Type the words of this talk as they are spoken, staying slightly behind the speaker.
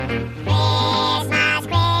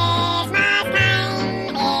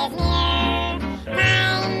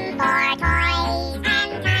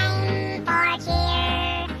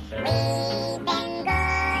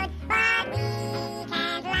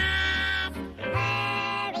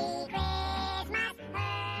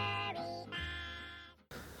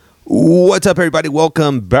What's up, everybody?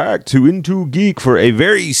 Welcome back to Into Geek for a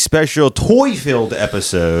very special toy-filled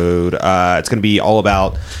episode. It's going to be all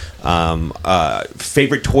about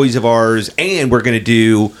favorite toys of ours, and we're going to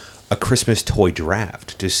do a Christmas toy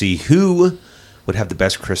draft to see who would have the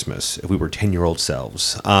best Christmas if we were 10-year-old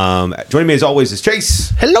selves. Joining me as always is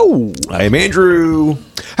Chase. Hello. I am Andrew.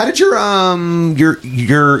 How did your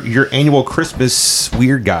annual Christmas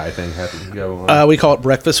weird guy thing happen to go? We call it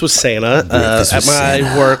Breakfast with Santa. At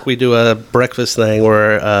my work, we do a breakfast thing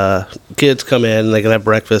where kids come in and they can have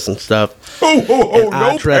breakfast and stuff. And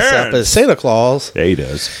I dress up as Santa Claus. Yeah, he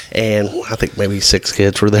does. And I think maybe 6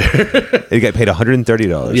 kids were there. He got paid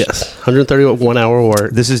 $130. Yes, 130 1 hour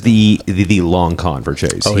work. This is the long con for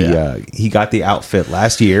Chase. He got the outfit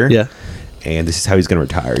last year. Yeah. And this is how he's going to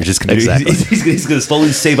retire. He's just going Exactly. he's going to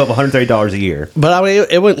slowly save up $130 a year. But I mean,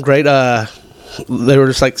 it went great. They were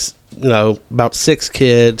just like, about 6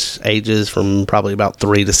 kids, ages from probably about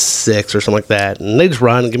 3 to 6 or something like that. And they just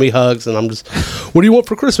run and give me hugs. And I'm just, what do you want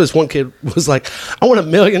for Christmas? One kid was like, I want $1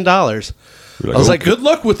 million. I was like, good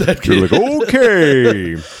luck with that, kid. You're like,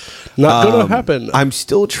 okay. Not going to happen. I'm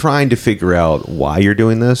still trying to figure out why you're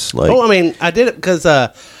doing this. Like, I mean, I did it because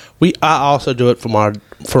I also do it for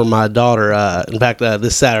my daughter. In fact,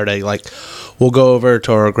 this Saturday, like, we'll go over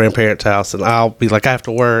to our grandparents' house, and I'll be like, I have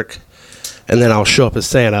to work, and then I'll show up as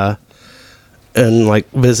Santa and like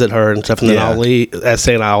visit her and stuff, and then I'll leave as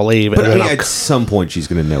Santa. I'll leave, but and then at some point she's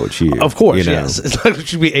going to know it's you. Of course, you know? yes. It's like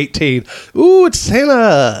she'll be 18. Ooh, it's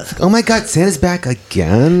Santa. Oh my God, Santa's back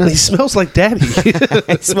again. He smells like Daddy.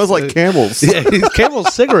 It smells like Camels. Yeah,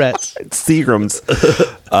 Camels cigarettes. Seagrams.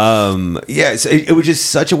 Yeah, so it was just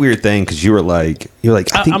such a weird thing because you're like, I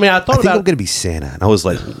think I'm going to be Santa, and I was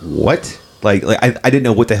like, what? Like I didn't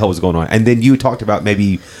know what the hell was going on, and then you talked about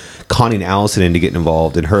maybe conning Allison into getting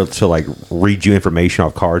involved and her to like read you information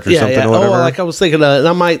off cards or something. Or whatever. Like I was thinking, and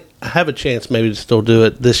I might have a chance maybe to still do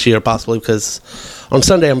it this year, possibly because on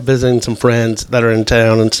Sunday I'm visiting some friends that are in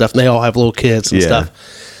town and stuff, and they all have little kids and stuff,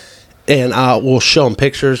 and we'll show them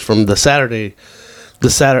pictures from the Saturday. The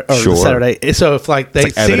Saturday. So if like they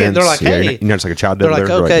see it, they're like, "Hey," you know, it's like a child. They're like,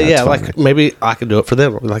 "Okay, like maybe I can do it for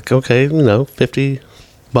them." We're like, "Okay, $50.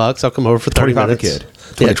 I'll come over for 30 minutes." $25 a kid.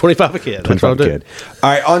 Yeah, $25 a kid. $25 a kid. All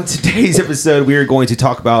right, on today's episode, we are going to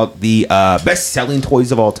talk about the best-selling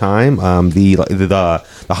toys of all time, the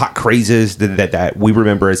hot crazes that we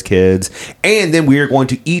remember as kids, and then we are going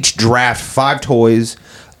to each draft 5 toys.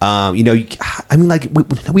 I mean, like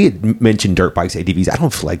we had mentioned dirt bikes, ATVs. I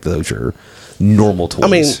don't feel like those are normal toys. I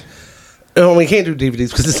mean, we can't do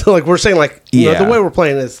DVDs because it's like we're saying, like, the way we're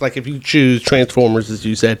playing is like if you choose Transformers, as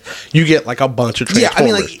you said, you get like a bunch of Transformers. Yeah, I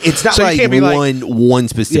mean, like it's not so like one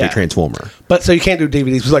specific Transformer. But so you can't do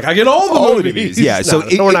DVDs. It's like I get all the movies. Yeah, so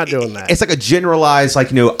we're not doing that. It's like a generalized,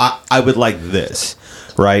 like, I would like this,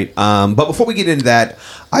 right? But before we get into that,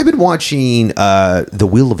 I've been watching The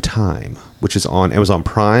Wheel of Time, which is on Amazon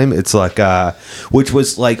Prime. It's like which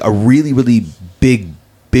was like a really, really big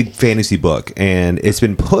fantasy book, and it's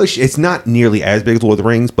been pushed. It's not nearly as big as Lord of the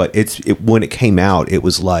Rings, but when it came out, it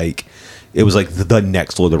was like the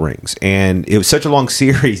next Lord of the Rings, and it was such a long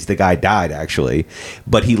series. The guy died actually,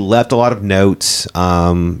 but he left a lot of notes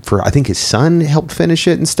for, I think his son helped finish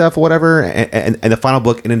it and stuff or whatever, and the final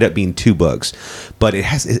book ended up being 2 books, but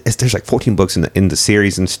there's like 14 books in the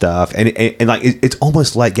series and stuff, and like it's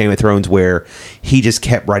almost like Game of Thrones where he just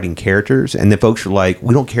kept writing characters, and the folks were like,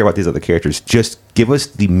 we don't care about these other characters, just give us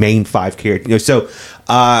the main 5 characters.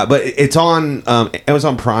 But it's on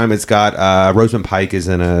Amazon Prime. It's got Rosamund Pike is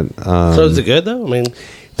in it. So is it good though? I mean,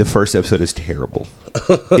 the first episode is terrible.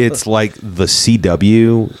 It's like the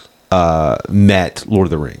CW met Lord of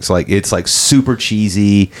the Rings. Like it's like super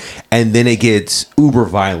cheesy, and then it gets uber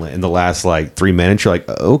violent in the last like 3 minutes. You're like,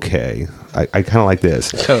 okay, I kind of like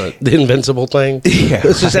this. Kind of the Invincible thing. Yeah,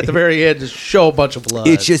 it's just at the very end, just show a bunch of blood.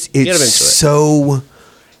 It's so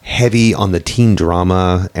heavy on the teen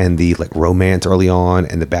drama and the like romance early on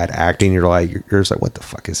and the bad acting. You're just like, what the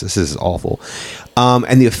fuck is this? This is awful.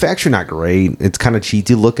 And the effects are not great. It's kind of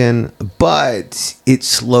cheesy looking, but it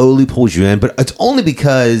slowly pulls you in. But it's only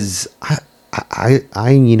because I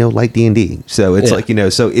like D&D. So it's like,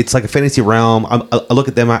 so it's like a fantasy realm. I look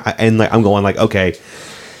at them and like I'm going like, okay,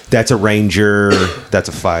 That's a ranger. That's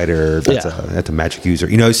a fighter. That's a magic user.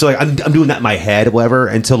 You know, so like I'm doing that in my head, whatever.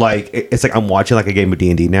 And so like it's like I'm watching like a game of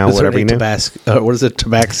D&D now, Is whatever. there any You know, what is it?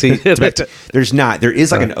 Tabaxi. there's not. There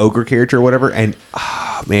is like an ogre character or whatever. And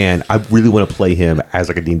man, I really want to play him as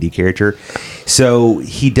like a D&D character. So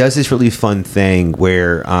he does this really fun thing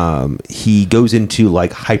where he goes into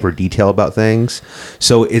like hyper detail about things.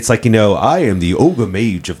 So it's like, you know, I am the ogre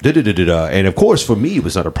mage of da da da da da, and of course for me it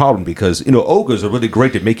was not a problem because, you know, ogres are really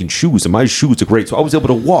great at making shoes, and my shoes are great, so I was able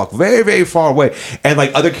to walk very, very far away. And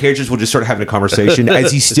like other characters will just start having a conversation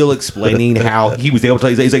as he's still explaining how he was able to.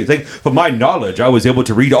 He's like, from my knowledge, I was able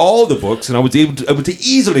to read all the books, and I was able to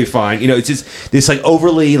easily find. You know, it's just this like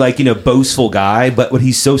overly like, you know, boastful guy, but when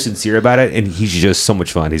he's so sincere about it, and he's just so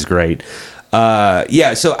much fun. He's great.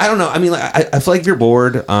 Yeah, so I don't know. I mean, like, I feel like if you're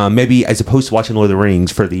bored, maybe as opposed to watching Lord of the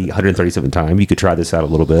Rings for the 137th time, you could try this out a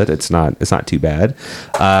little bit. It's not too bad.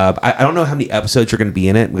 I don't know how many episodes are going to be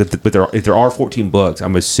in it, but if there are 14 books,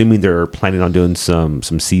 I'm assuming they're planning on doing some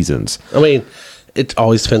seasons. I mean, it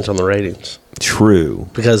always depends on the ratings. True.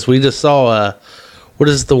 Because we just saw, what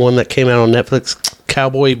is the one that came out on Netflix?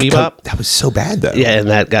 Cowboy Bebop. That was so bad though. Yeah, and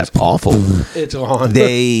that got awful. It's on.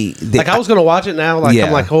 They like I was gonna watch it now. Like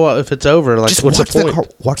I'm like, oh, if it's over, like just what's the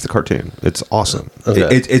point? Watch the cartoon. It's awesome. Okay.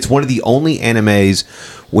 It's one of the only animes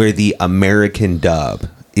where the American dub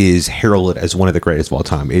is heralded as one of the greatest of all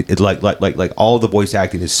time. It like all the voice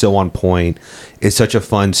acting is so on point. It's such a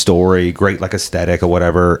fun story, great like aesthetic or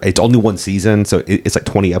whatever. It's only one season, so it's like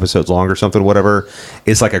 20 episodes long or something, whatever.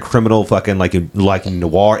 It's like a criminal fucking like in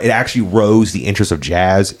noir. It actually rose the interest of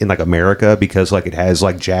jazz in like America because like it has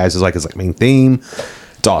like jazz as like its like main theme.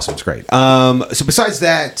 It's awesome. It's great. So besides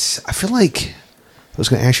that, I feel like I was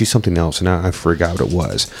going to ask you something else, and now I forgot what it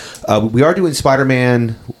was. We are doing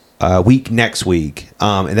Spider-Man week next week,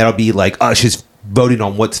 and that'll be like us just voting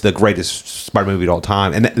on what's the greatest Spider-Man movie of all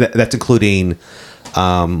time, and that's including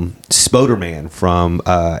Spoderman from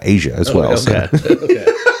Asia as well. Okay. So. Okay.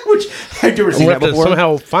 Which have you ever seen that before?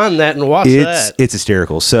 Somehow find that and watch that. It's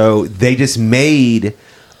hysterical. So they just made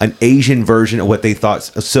an Asian version of what they thought.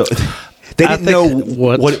 So they didn't know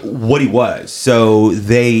what he was. So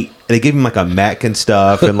they gave him like a mech and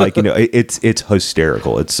stuff, and like, you know, it's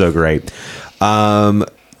hysterical. It's so great.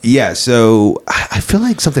 Yeah, so I feel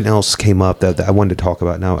like something else came up that I wanted to talk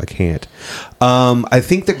about. Now I can't. I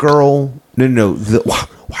think the girl. No. Why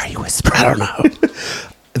are you whispering? I don't know.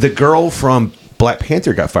 The girl from Black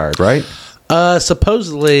Panther got fired, right?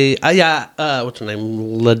 Supposedly, what's her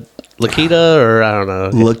name? Lakita, or I don't know.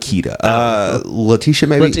 Lakita. Letitia,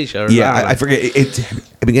 maybe? Letitia. Yeah, I forget. It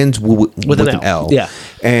begins with an L. Yeah.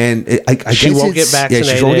 And I guess she won't get vaccinated.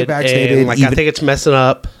 Yeah, she won't get vaccinated. And, like, I think it's messing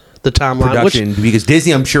up the timeline. Production, because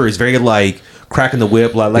Disney, I'm sure, is very, like, cracking the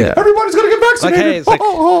whip. Like Yeah. everybody's going to get vaccinated. Like, hey, it's like,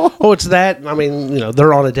 oh, it's that. I mean, you know,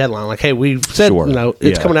 they're on a deadline. Like, hey, we've said, Sure. you know,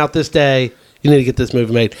 it's Yeah. coming out this day. You need to get this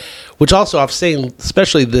movie made. Which also I've seen,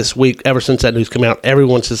 especially this week, ever since that news came out,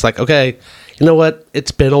 everyone's just like, okay, you know what?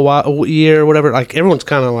 It's been a year or whatever. Like, everyone's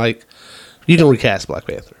kind of like, you can recast Black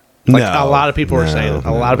Panther. Like, a lot of people are saying it.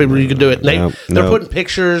 A lot of people, you can do it. They're putting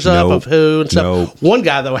pictures up of who and stuff. One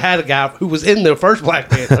guy, though, had a guy who was in the first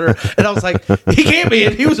Black Panther, and I was like, he can't be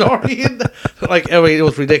in. He was already in. Like, I mean, it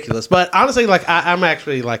was ridiculous. But honestly, like, I'm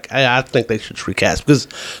actually like, I think they should recast because.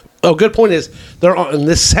 Oh, good point is they're on, and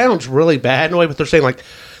this sounds really bad in a way, but they're saying like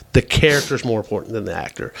the character's more important than the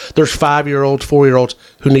actor. There's 5-year-olds, 4-year-olds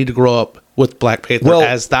who need to grow up with Black Panther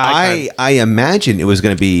as the icon. I imagine it was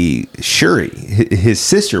going to be Shuri. His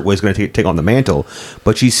sister was going to take on the mantle,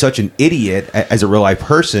 but she's such an idiot as a real life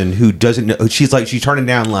person who doesn't know. She's turning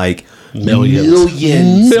down like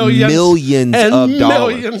millions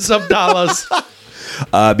of dollars.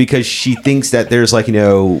 Because she thinks that there's like, you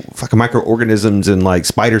know, fucking microorganisms and like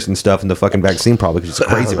spiders and stuff in the fucking vaccine, probably because she's a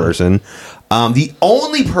crazy person. The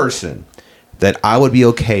only person that I would be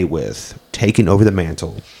okay with taking over the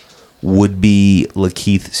mantle would be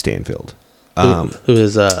Lakeith Stanfield. Who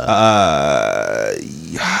is or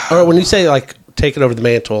when you say like taking over the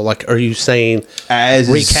mantle, like are you saying as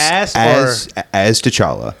recast as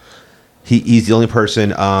T'Challa? He's the only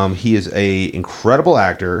person. He is a incredible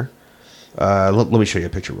actor. Let me show you a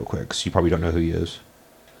picture real quick because you probably don't know who he is.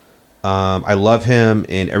 I love him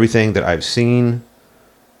in everything that I've seen.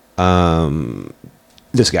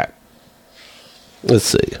 This guy. Let's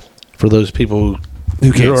see. For those people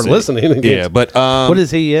who are listening, yeah. But what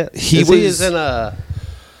is he yet? He was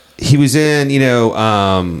in. You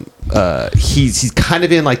know, he's kind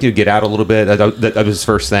of in like, you know, Get Out a little bit. That was his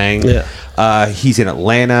first thing. Yeah. He's in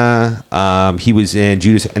Atlanta. He was in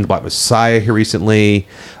Judas and the Black Messiah here recently.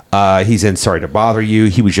 He's in Sorry to Bother You.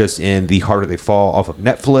 He was just in The Harder They Fall off of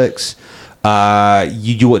Netflix.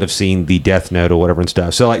 you wouldn't have seen the Death Note or whatever and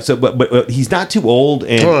stuff. So like, but he's not too old.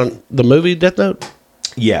 And Hold on, the movie Death Note?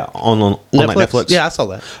 yeah, on like Netflix. Yeah, I saw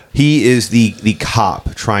that. He is the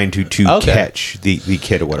cop trying to Okay. catch the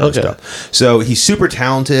kid or whatever Okay. stuff. So he's super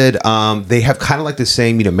talented. They have kind of like the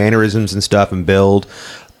same mannerisms and stuff and build.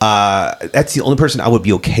 That's the only person I would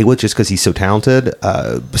be okay with just because he's so talented.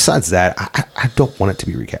 Besides that, I don't want it to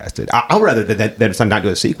be recasted. I'd rather that it's not do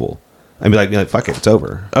a sequel. I'd be like, fuck it, it's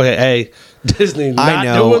over. Okay, hey, Disney not I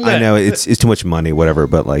know, doing that. I know, it's too much money, whatever.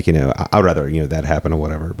 But like, I'd rather that happen or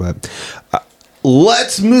whatever. But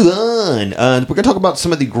let's move on. We're gonna talk about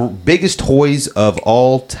some of the biggest toys of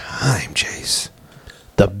all time, Chase.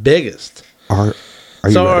 The biggest. Are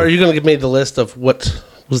you So ready? are you going to give me the list of what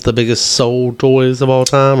was the biggest sold toys of all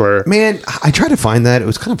time? Or Man, I tried to find that. It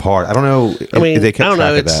was kind of hard. I don't know if, I mean, if they kept I don't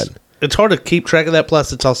track know. of that. It's hard to keep track of that.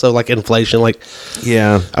 Plus, it's also like inflation. Like,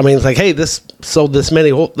 Yeah. I mean, it's like, hey, this sold this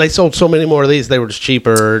many. Well, they sold so many more of these. They were just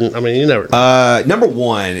cheaper. And, I mean, you never. Number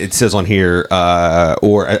one, it says on here,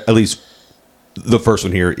 or at least the first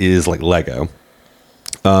one here is like Lego.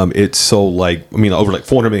 It's sold over like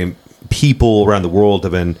 400 million people around the world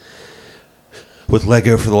have been with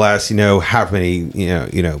Lego for the last, however many,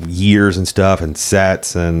 years and stuff and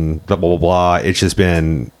sets and blah, blah, blah, blah. It's just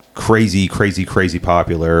been crazy, crazy, crazy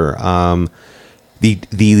popular. Do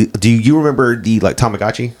you remember the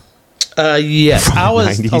Tamagotchi? Yes, from I the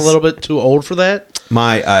was 90s. a little bit too old for that.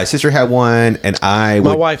 My sister had one, and My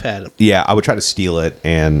would, wife had it. yeah, I would try to steal it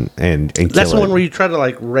and kill That's the it. one where you try to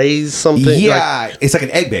like raise something. Yeah, it's like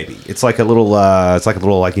an egg baby. It's like a little,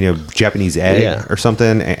 Japanese egg Yeah. or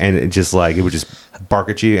something, and it just it would just bark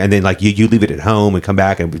at you, and then you leave it at home and come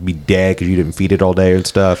back and it would be dead because you didn't feed it all day and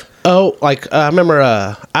stuff. Oh, I remember.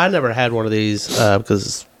 I never had one of these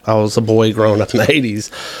because I was a boy growing up in the '80s.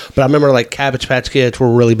 But I remember like Cabbage Patch Kids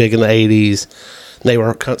were really big in the '80s. They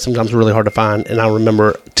were sometimes really hard to find, and I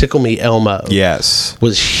remember Tickle Me Elmo. Yes.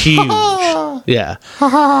 Was huge. Yeah.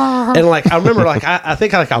 And like I remember like I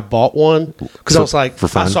think I bought one because I was like for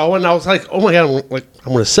fun? I saw one and I was like, oh my god, I'm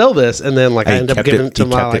going to sell this, and then like I And ended up kept giving it- it to you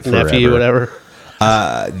my kept it like nephew, forever.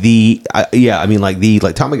 whatever. The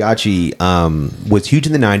Tamagotchi was huge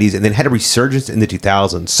in the 90s and then had a resurgence in the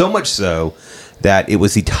 2000s. So much so that it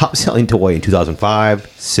was the top selling toy in 2005,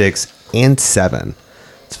 6, and 7.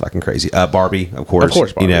 It's fucking crazy. Barbie, of course.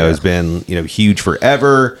 Barbie, yeah. has been huge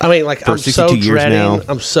forever. I mean, like for I'm 62 years dreading. now.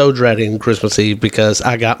 I'm so dreading Christmas Eve because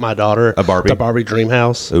I got my daughter A Barbie? the Barbie Dream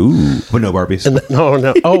House. Ooh, but no Barbies.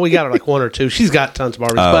 No. Oh, we got her like one or two. She's got tons of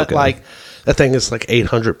Barbies, but okay. like that thing is like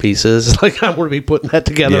 800 pieces. Like I'm going to be putting that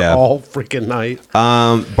together Yeah. all freaking night.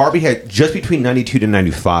 Barbie had just between 92 to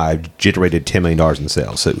 95 generated $10 million in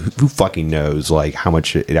sales. So who fucking knows how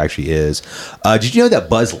much it actually is? Did you know that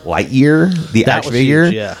Buzz Lightyear, the That action was figure,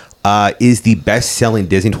 huge, yeah. is the best selling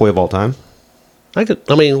Disney toy of all time? I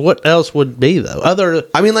mean, what else would be though?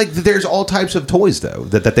 There's all types of toys though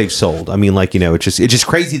that they've sold. It's just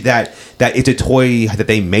crazy that it's a toy that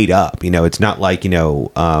they made up. It's not like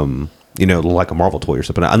like a Marvel toy or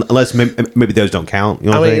something. Unless maybe those don't count.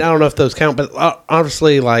 I don't know if those count, but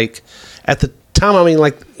obviously, like at the time,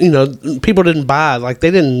 people didn't buy, like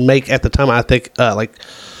they didn't make at the time. I think like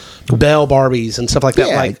Belle Barbies and stuff like that.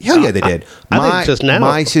 Yeah, Like hell yeah, they did. I think just now.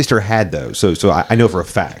 My sister had those, so I know for a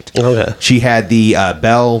fact. Okay. She had the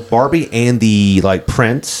Belle Barbie and the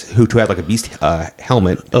Prince, who had like a beast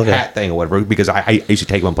helmet hat thing or whatever. Because I used to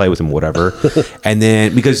take him and play with him, or whatever. And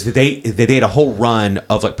then because they had a whole run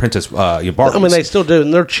of Princess Barbies. I mean, they still do,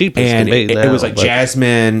 and they're cheap as And can be. it was like but-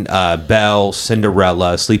 Jasmine, Belle,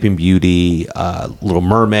 Cinderella, Sleeping Beauty, Little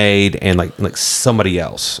Mermaid, and like somebody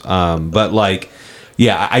else.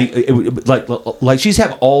 Yeah, she's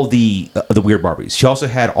have all the weird Barbies. She also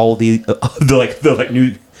had all the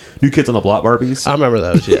new Kids on the Block Barbies. I remember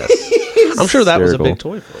those. Yes, I'm sure that was a big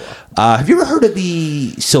Hysterical. toy for a while. Have you ever heard of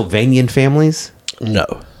the Sylvanian families? No,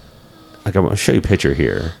 I'm going to show you a picture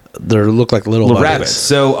here. they look like little Little bunnies. rabbits.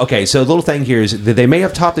 So the little thing here is that they may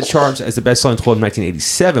have topped the charts as the best-selling toy in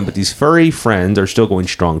 1987, but these furry friends are still going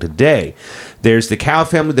strong today. There's the cow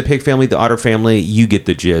family, the pig family, the otter family. You get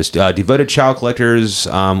the gist. Devoted child collectors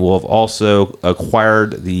will have also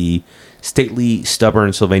acquired the stately,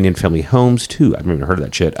 stubborn Sylvanian family homes too. I've never even heard of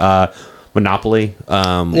that shit. Monopoly.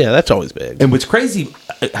 Yeah, that's always big. And what's crazy,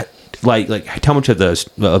 how much of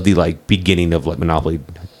the beginning of Monopoly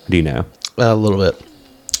do you know? A little bit.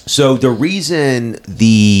 So the reason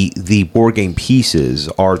the board game pieces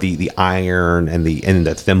are the iron and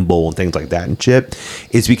the thimble and things like that and chip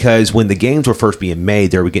is because when the games were first being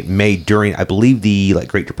made, they were getting made during, I believe, the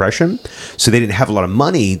Great Depression. So they didn't have a lot of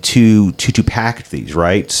money to package these,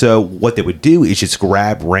 right? So what they would do is just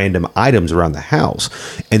grab random items around the house,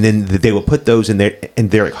 and then they would put those in their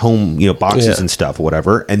like, home boxes and stuff or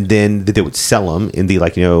whatever, and then they would sell them in the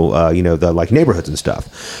the like neighborhoods and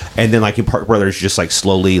stuff, and then like in Park Brothers just like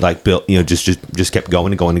slowly like built just kept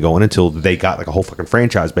going and going and going until they got like a whole fucking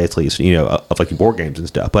franchise basically of like board games and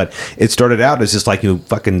stuff. But it started out as just like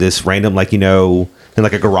fucking this random like in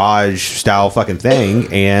like a garage style fucking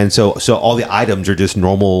thing, and so all the items are just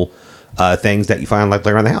normal things that you find like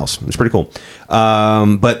around the house. It's pretty cool.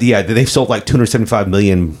 But yeah, they've sold like 275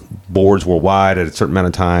 million boards worldwide at a certain amount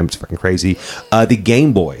of time. It's fucking crazy. The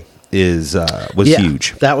Game Boy was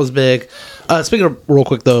huge. That was big. Speaking of real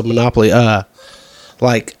quick though, Monopoly.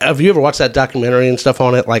 Like, have you ever watched that documentary and stuff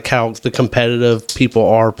on it? Like how the competitive people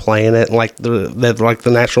are playing it, and like the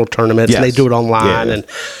national tournaments, and they do it online, and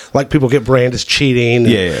like people get branded as cheating.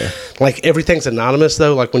 Like everything's anonymous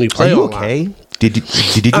though. Like when you play, are you online. Okay? Did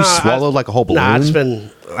you swallow like a whole balloon? Nah,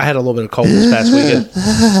 I had a little bit of cold this past weekend.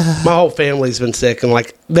 My whole family's been sick, and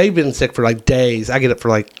like they've been sick for like days. I get it for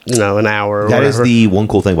like an hour. That is the one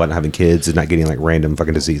cool thing about not having kids and not getting like random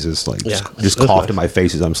fucking diseases. Like just coughed in my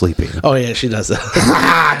face as I'm sleeping. Oh yeah, she does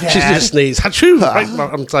that. She just sneezes. Achoo!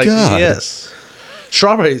 I'm like, yes,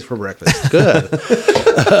 strawberries for breakfast. Good.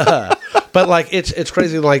 But like it's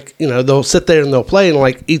crazy. Like they'll sit there and they'll play, and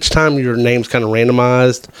like each time your name's kind of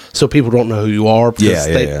randomized, so people don't know who you are.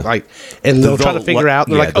 Because like, and they'll try to figure out.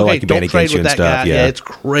 They're like, okay, don't trade with that guy. Yeah, it's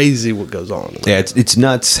crazy what goes on. Yeah, it's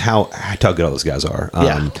nuts how good all those guys are.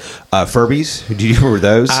 Furbies. Did you remember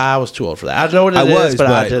those? I was too old for that. I know what it is, but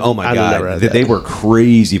I didn't. Oh my god, they were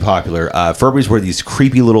crazy popular. Furbies were these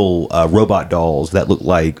creepy little robot dolls that looked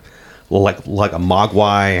like a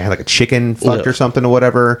mogwai had like a chicken fucked or something or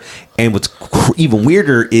whatever. And what's even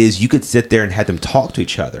weirder is you could sit there and have them talk to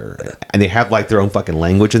each other, and they have like their own fucking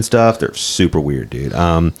language and stuff. They're super weird, dude.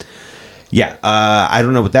 I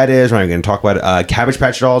don't know what that is. We're not going to talk about it. Cabbage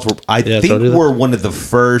Patch Dolls were one of the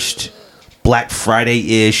first Black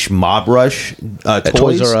Friday-ish mob rush toys.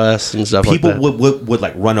 Toys R Us and stuff People like that. would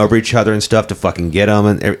like run over each other and stuff to fucking get them,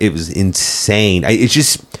 and it was insane.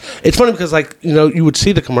 It's funny because like you would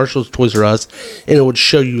see the commercials of Toys R Us, and it would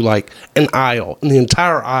show you like an aisle, and the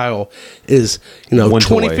entire aisle is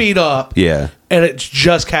 20 feet up. Yeah. And it's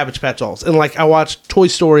just Cabbage Patch Dolls. And like I watched Toy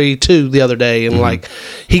Story 2 the other day, and like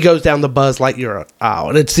he goes down the Buzz Lightyear aisle,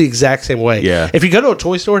 and it's the exact same way. Yeah. If you go to a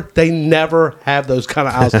toy store, they never have those kind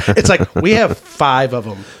of aisles. It's like we have 5 of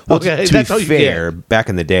them. Well, okay, to be fair, back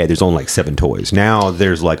in the day, there's only like 7 toys. Now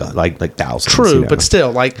there's like thousands. True, but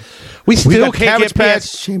still, like we still can't get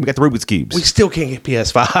Patch. We got the Rubik's Cubes. We still can't get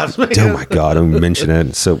PS5s. Oh my god! Don't mention it.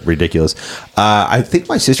 It's so ridiculous. I think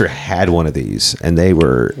my sister had one of these, and they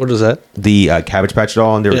were. What is that? The Cabbage Patch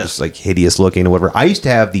doll, and they were just like hideous looking or whatever. I used to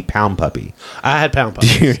have the Pound Puppy. I had Pound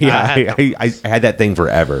Puppies. I had that thing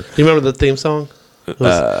forever. You remember the theme song? It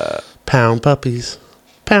was Pound Puppies.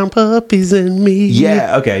 Pound Puppies and me.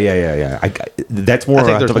 Yeah. Okay. Yeah. That's more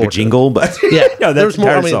like a jingle, but no, that's a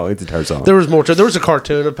entire song. It's a entire song. There was more to it. There was a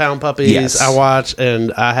cartoon of Pound Puppies I watched,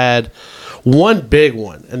 and I had one big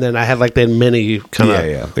one, and then I had like that mini kind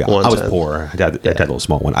of ones. I was poor. I had that little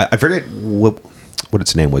small one. I forget what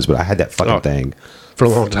its name was, but I had that fucking thing for a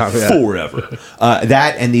long time. Forever.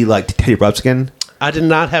 That and the like Teddy Ruxpin. I did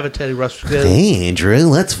not have a Teddy Ruxpin. Hey, Andrew,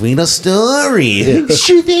 let's read a story.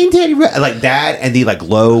 Sure thing, Teddy like that, and the like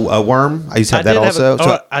glow worm. I used to have that also.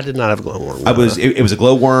 I did not have a glow worm. It was a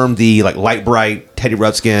glow worm, the like light bright Teddy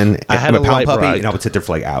Ruxpin. I had a Pound light Puppy, bright, and I would sit there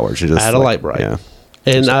for like hours. I had a light bright,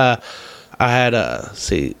 and I had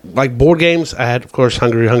like board games. I had, of course,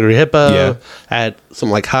 Hungry Hippo. Yeah. I had some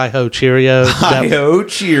like Hi-Ho Cheerios. Hi-Ho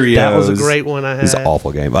Cheerios. That was a great one I had. It's an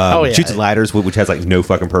awful game. Chutes and Ladders, which has like no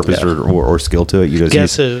fucking purpose or skill to it. You just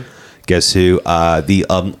Guess Who?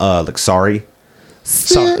 Like Sorry.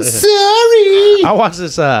 I watched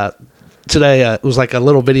this today. It was like a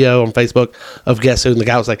little video on Facebook of Guess Who, and the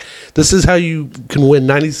guy was like, "This is how you can win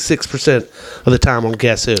 96% of the time on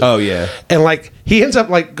Guess Who." Oh yeah, and like he ends up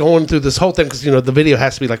like going through this whole thing because the video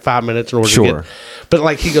has to be like 5 minutes in order to get. But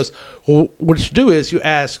like he goes, well, what you do is you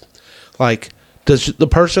ask, like, does the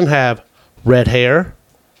person have red hair,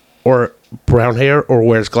 or brown hair, or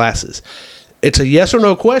wears glasses? It's a yes or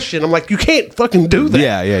no question. I'm like, you can't fucking do that.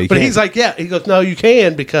 Yeah. But he's like, yeah. He goes, no, you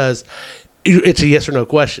can because it's a yes or no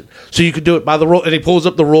question. So you could do it by the rule. And he pulls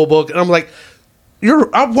up the rule book. And I'm like,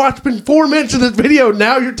 I've watched been 4 minutes of this video.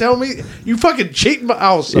 Now you're telling me you fucking cheating.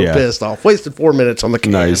 I was so pissed off. Wasted 4 minutes on the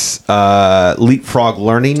can. Nice. Leapfrog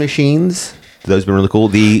learning machines. Those have been really cool.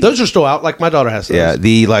 Those are still out. Like my daughter has those.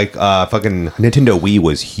 Yeah, fucking Nintendo Wii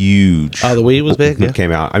was huge. Oh, the Wii was big. When it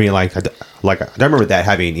came out. I mean, I remember that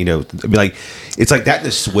having, like, it's like that and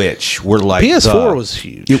the Switch were like PS4 was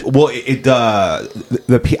huge. I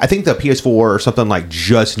think the PS4 or something like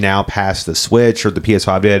just now passed the Switch, or the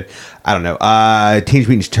PS5 did. I don't know. Teenage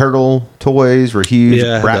Mutant Ninja Turtle toys were huge.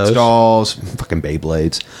 Yeah, Bratz dolls, fucking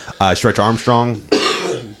Beyblades. Stretch Armstrong.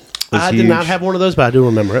 I did not have one of those, but I do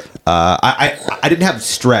remember it. I didn't have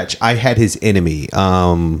Stretch. I had his enemy,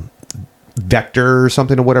 Vector or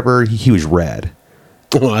something or whatever. He was red.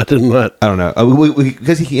 Oh, I did not. I don't know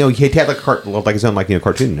because he had like his own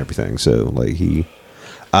cartoon and everything. So like he.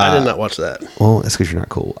 I did not watch that. Well, that's because you're not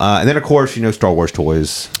cool. And then of course Star Wars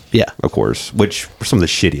toys. Yeah, of course, which are some of the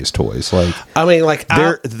shittiest toys. Like I mean, like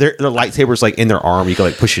their lightsabers like in their arm. You can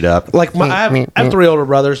like push it up. Like I have 3 older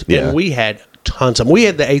brothers, and we had tons of them. We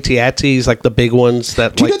had the AT-ATs, like the big ones.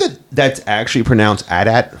 That do you know that's actually pronounced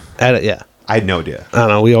AT-AT? AT-AT, yeah. I had no idea. I don't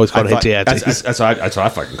know. We always called it AT-ATs. That's what I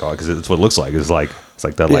fucking call it, because it's what it looks like. It's like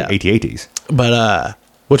the AT-ATs. But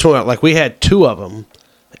which one? Like we had 2 of them,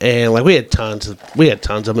 and like we had tons of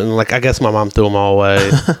them, and like I guess my mom threw them all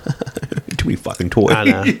away. Too many fucking toys. I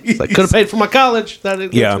know. It's like could have paid for my college.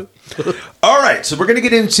 Yeah. All right, so we're gonna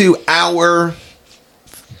get into our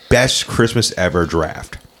best Christmas ever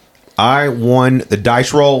draft. I won the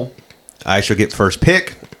dice roll. I shall get first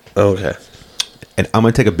pick. Okay. And I'm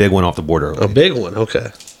going to take a big one off the board early. A big one, okay.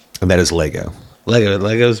 And that is Lego.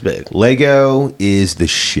 Lego's big. Lego is the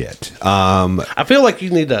shit. I feel like you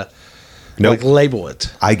need to label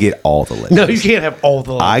it. I get all the Legos. No, you can't have all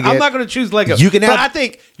the Legos. I'm not going to choose Lego. You can have, but I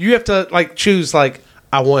think you have to choose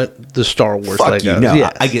I want the Star Wars Lego. No,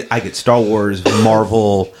 yes. I get Star Wars,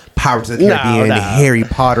 Marvel, Pirates of the Caribbean, Harry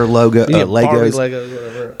Potter Legos. Barbie Legos,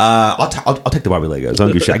 whatever. I'll take the Barbie Legos. I don't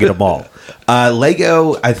give a shit. I get them all.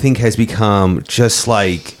 Lego, I think, has become just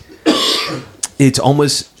like it's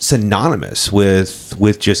almost synonymous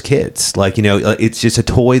with just kids. It's just a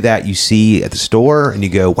toy that you see at the store and you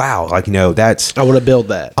go, wow, that's. I want to build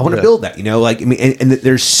that. I want to build that. And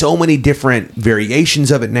there's so many different variations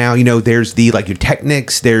of it now. There's the your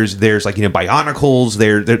Technics. There's Bionicles.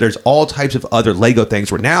 There's all types of other Lego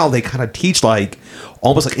things where now they kind of teach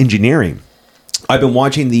almost like engineering. I've been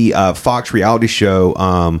watching the Fox reality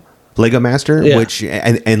show. Lego Master, which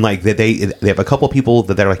and they have a couple of people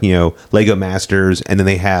that are Lego Masters, and then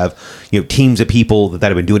they have teams of people that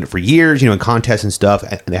have been doing it for years, in contests and stuff,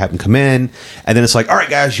 and they have them come in, and then it's all right,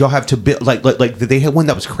 guys, y'all have to build like they had one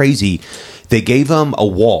that was crazy. They gave them a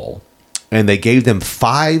wall, and they gave them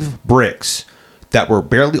 5 bricks that were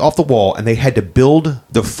barely off the wall, and they had to build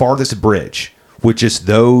the farthest bridge with just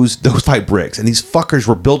those 5 bricks, and these fuckers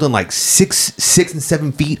were building 6 and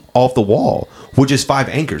 7 feet off the wall with just 5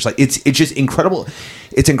 anchors. It's just incredible.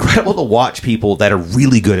 It's incredible to watch people that are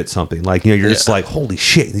really good at something. You're just holy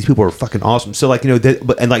shit, these people are fucking awesome. So and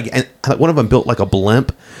one of them built a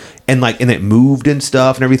blimp, and it moved and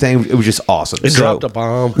stuff and everything. It was just awesome. It dropped a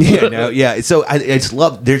bomb. Yeah. So I just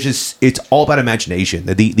love. It's all about imagination.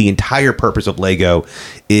 The entire purpose of Lego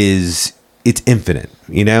is. It's infinite,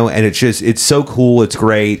 and it's so cool. It's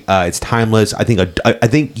great. It's timeless. I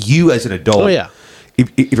think you as an adult,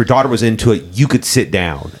 if your daughter was into it, you could sit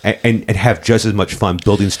down and have just as much fun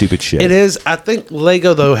building stupid shit. It is. I think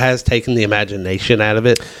Lego though has taken the imagination out of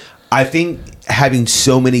it. I think having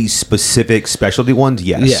so many specific specialty ones,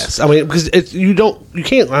 yes. Yes. I mean, because you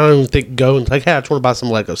can't, I don't even think, go and hey, I just want to buy some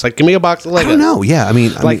Legos. Give me a box of Legos. I don't know. Yeah. I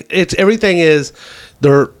mean, it's everything is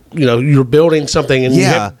they're. You're building something and you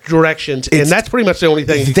have directions, and that's pretty much the only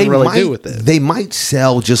thing you can really do with it. They might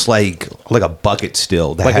sell just like a bucket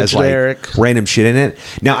still that has generic random shit in it.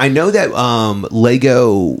 Now I know that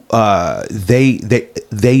Lego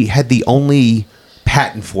they had the only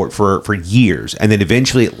patent for it for years, and then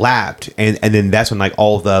eventually it lapped, and then that's when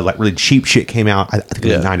all the really cheap shit came out. I think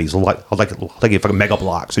in the 90s, like fucking Mega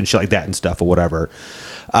Blocks and shit like that and stuff or whatever.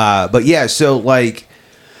 But yeah, so I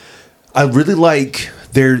really like.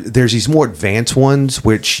 There's these more advanced ones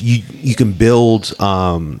which you can build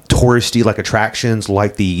touristy attractions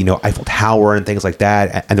like the Eiffel Tower and things like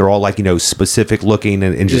that, and they're all specific looking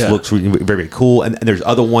and just looks really, very, very cool. And there's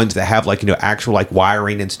other ones that have actual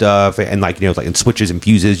wiring and stuff, and and switches and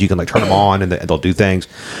fuses you can turn them on and they'll do things.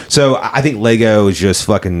 So I think Lego is just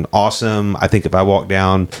fucking awesome. I think if I walk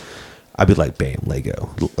down I'd be like, bam,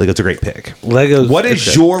 Lego. Like, it's a great pick. Legos. What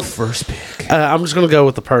is your first pick? I'm just gonna go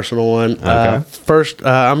with the personal one. Okay. First,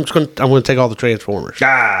 I'm gonna take all the Transformers.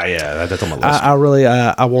 Yeah, that's on my list. I really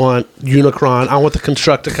I want Unicron. I want the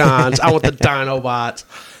Constructicons. I want the Dinobots.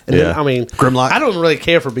 And then, I mean, Grimlock. I don't really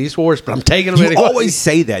care for Beast Wars, but I'm taking them you anyway. always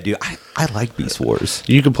say that, dude. I like Beast Wars.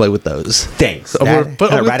 You can play with those. Thanks. Put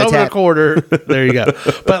them in a quarter. There you go.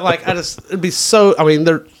 But like, it'd be so. I mean,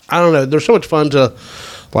 I don't know. They're so much fun to.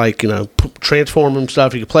 Like, transform and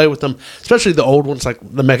stuff. You could play with them, especially the old ones, like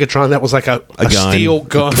the Megatron. That was like a steel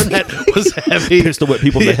gun that was heavy. Pistol whip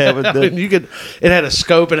people in the head with it. And it had a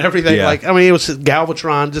scope and everything. Yeah. Like, I mean, it was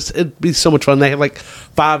Galvatron. It'd be so much fun. They had like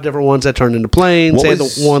 5 different ones that turned into planes. They had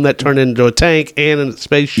the one that turned into a tank and a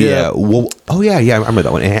spaceship. Yeah. Well, I remember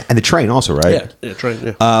that one. And the train also, right? Yeah,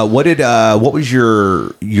 train. Yeah. What was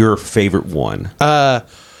your favorite one?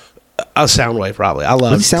 Soundwave, probably. I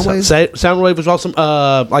love Soundwave. Soundwave was awesome.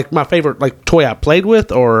 Like my favorite, like toy I played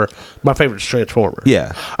with, or my favorite Transformer.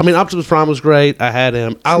 Yeah. I mean, Optimus Prime was great. I had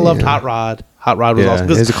him. I loved Hot Rod. Hot Rod was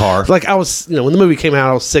awesome. It's a car. Like I was, when the movie came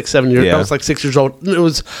out, I was 6, 7 years. Yeah. I was like 6 years old. And it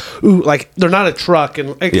was, like they're not a truck and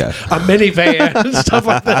like, a minivan and stuff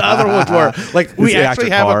like the other ones were. Like we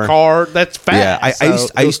actually have a car that's fast.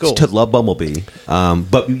 Yeah, I used to love Bumblebee,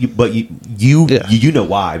 but you know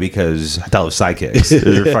why? Because I thought it was sidekicks.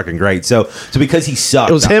 They're fucking great. So because he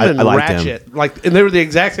sucked, it was him and I liked Ratchet. him. Like, and they were the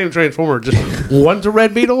exact same Transformer. Just one's a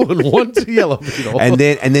red beetle and one's a yellow beetle. And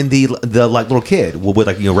then the like little kid would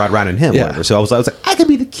like ride around in him. Yeah. Whatever. So I was like, I could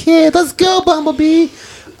be the kid. Let's go, Bumblebee.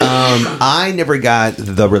 I never got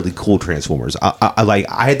the really cool Transformers. I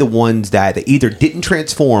had the ones that they either didn't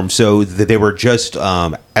transform, so that they were just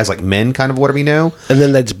as like men, kind of whatever and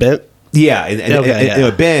then that's bent. Yeah, and it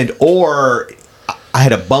would bend. Or I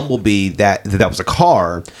had a Bumblebee that was a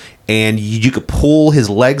car, and you could pull his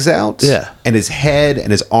legs out, and his head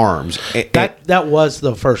and his arms. That was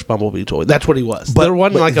the first Bumblebee toy. That's what he was. But there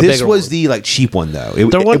wasn't like a this bigger was one. the like cheap one though. It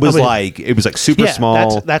was like super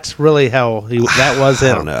small. That's really how that was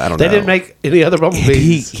him. I don't know. They didn't make any other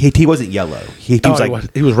Bumblebees. He wasn't yellow. He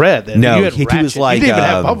was red. Then. No, he was like he didn't even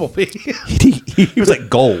have Bumblebee. he was like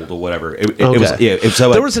gold or whatever. It was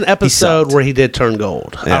there was an episode where he did turn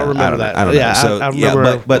gold. I remember that. I don't know. So, I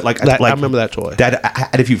remember. But like I remember that toy. That I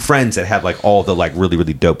had a few friends that had like all the like really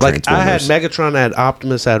really dope like Transformers. I had Megatron, I had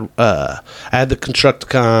Optimus, I had the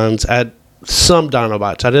Constructicons, I had some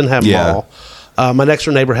Dinobots. I didn't have them all. My next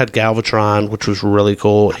door neighbor had Galvatron, which was really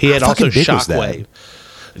cool. He had also Shockwave.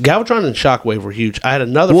 Galvatron and Shockwave were huge. I had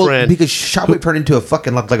another friend because Shockwave turned into a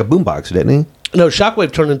fucking like a boombox, didn't he? No,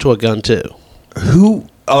 Shockwave turned into a gun too. Who?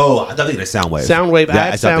 Oh, I thought you were Soundwave. Soundwave. I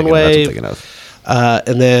had Soundwave. Thinking of.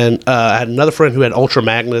 And then I had another friend who had Ultra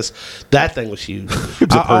Magnus. That thing was huge.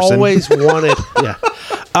 I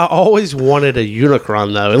always wanted a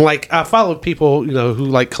Unicron though, and like I followed people, who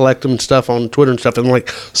like collect them and stuff on Twitter and stuff, and like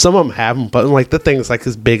some of them have them, but like the thing is like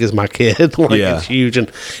as big as my kid, it's huge, and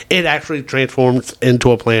it actually transforms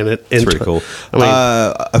into a planet. It's pretty cool. I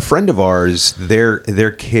mean, a friend of ours,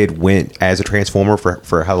 their kid went as a Transformer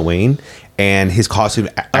for Halloween. And his costume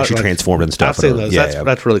actually transformed and stuff. I've seen those.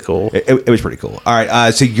 That's really cool. It was pretty cool. All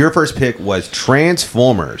right. So your first pick was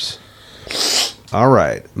Transformers. All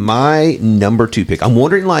right. My number 2 pick. I'm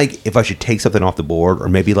wondering, like, if I should take something off the board, or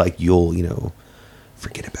maybe, like, you'll,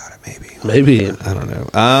 forget about it. Maybe. I don't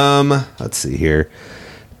know. Let's see here.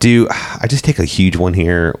 Do I just take a huge one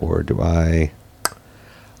here, or do I?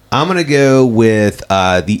 I'm gonna go with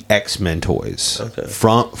the X-Men toys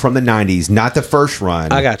from the '90s, not the first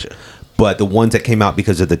run. I got you. But the ones that came out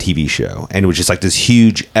because of the TV show. And it was just like this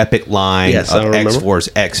huge epic line of X-Force,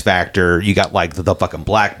 X-Factor. You got like the fucking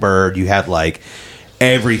Blackbird. You had like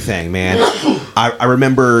everything, man. I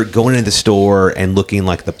remember going into the store and looking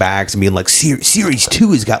like the bags and being like, Series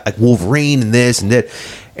 2 has got like Wolverine and this and that.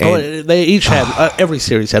 And they each had every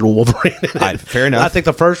series had Wolverine in it. Fair enough. I think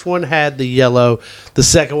the first one had the yellow, the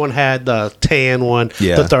second one had the tan one,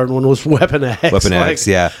 the third one was Weapon X. X,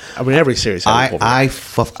 yeah. I mean, every series had Wolverine.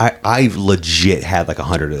 I legit had like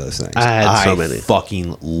 100 of those things. I had so many. I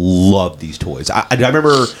fucking love these toys. I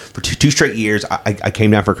remember for two straight years, I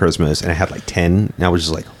came down for Christmas and I had like 10, and I was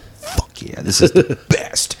just like, fuck yeah, this is the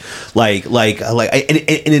best. And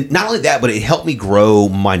not only that, but it helped me grow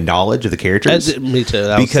my knowledge of the characters. Me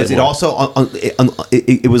too. Because it also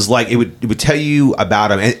it was like it would tell you about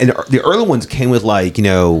them, and the early ones came with like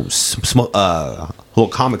little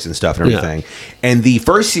comics and stuff and everything. And the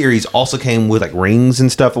first series also came with like rings and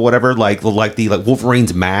stuff or whatever. Like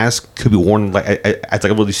Wolverine's mask could be worn like as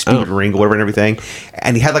like a really stupid ring or whatever and everything.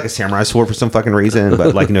 And he had like a samurai sword for some fucking reason.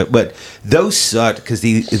 But like but those sucked because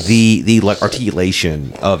the like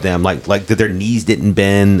articulation of them, like that their knees didn't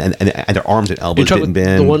bend and their arms and elbows didn't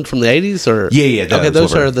bend. The one from the 80s or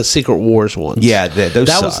those are the Secret Wars ones. Yeah, those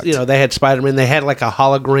that sucked. was they had Spider-Man. They had like a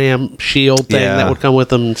hologram shield thing that would come with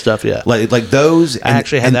them and stuff. Yeah, like those. I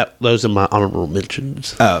actually had those in my honorable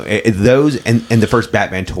mentions. Oh, those and the first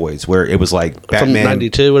Batman toys where it was like Batman from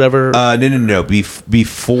 92, whatever. No.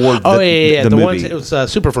 Before the movie. ones it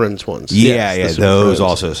was Super Friends ones. Yes, those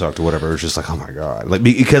also sucked or whatever. It was just like, oh my god, like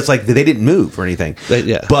because like they didn't move or anything.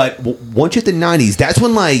 But once you hit the 90s, that's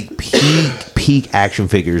when like peak action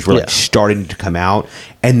figures were like starting to come out,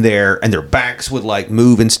 and their backs would like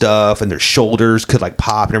move and stuff, and their shoulders could like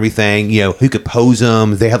pop and everything. Who could pose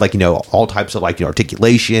them? They had like all types of like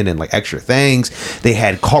articulation and like extra things. They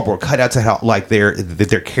had cardboard cutouts that had like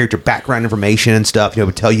their character background information and stuff.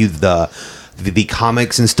 Would tell you the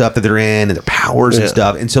comics and stuff that they're in and their powers and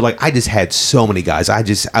stuff. And so like I just had so many guys. I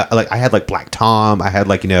had like Black Tom. I had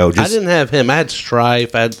like just I didn't have him. I had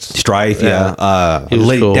Strife. Strife,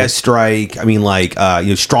 Lady cool. Deathstrike. I mean like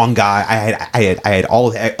Strong Guy. I had all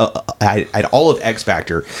of X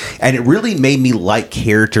Factor, and it really made me like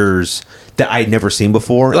characters that I had never seen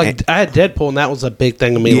before. Like I had Deadpool, and that was a big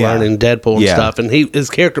thing of me learning Deadpool and stuff. And his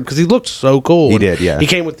character, because he looked so cool. He did, yeah. He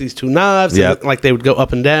came with these two knives, and like they would go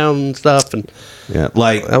up and down and stuff. And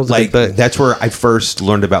like that was a big thing. That's where I first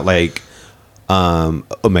learned about like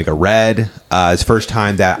Omega Red. It's the first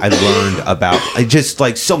time that I learned about just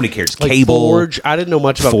like so many characters. Like Cable, Forge. I didn't know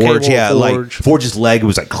much about Forge. Cable. Forge. Like Forge's leg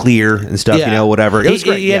was like clear and stuff. Whatever. It was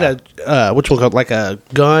great. He had a which one called like a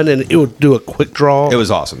gun, and it would do a quick draw. It was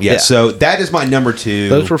awesome. Yeah. So that is my number 2.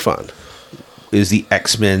 Those were fun. Is the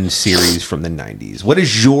X-Men series from the 90s. What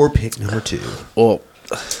is your pick number 2? Well,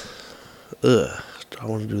 do I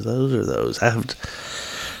want to do those or those? I have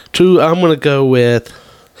 2. I'm going to go with.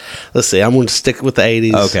 Let's see. I'm going to stick with the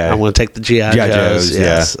 80s. Okay. I'm going to take the G.I. Joes.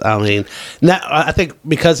 Yes. I mean, now I think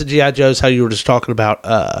because of G.I. Joes, how you were just talking about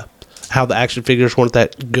how the action figures weren't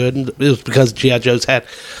that good, it was because G.I. Joes had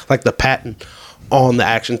like the patent on the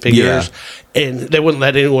action figures, and they wouldn't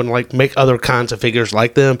let anyone like make other kinds of figures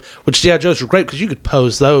like them. Which G.I. Joes were great because you could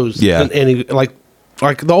pose those. In any like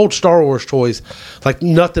the old Star Wars toys, like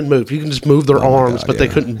nothing moved. You can just move their arms, but they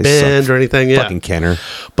couldn't bend or anything. Fucking Kenner.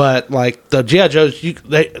 But like the G.I. Joes,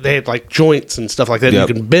 they had like joints and stuff like that. You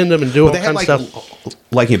can bend them and do all kinds of stuff.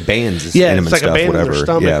 Like in bands, in them it's like stuff, a band in their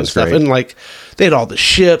stomach and stuff. Great. And like they had all the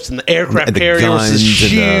ships and the aircraft and the carriers,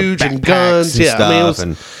 was huge, and guns. And I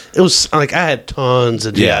mean it was like I had tons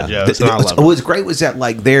of G.I. Joes. What was great was that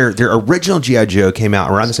like their original G.I. Joe came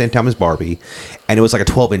out around the same time as Barbie, and it was like a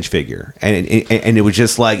 12-inch figure, and it was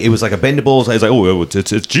just like it was like a bendable. So I was like, oh,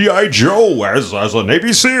 it's G.I. Joe as a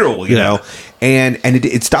Navy SEAL, you know. And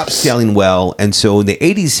it stopped selling well, and so when the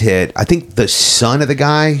 80s hit, I think the son of the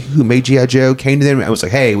guy who made G.I. Joe came to them and was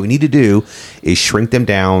like, hey, what we need to do is shrink them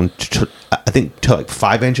down to like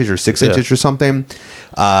 5 inches or 6 inches or something,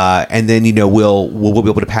 and then we'll be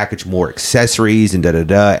able to package more accessories and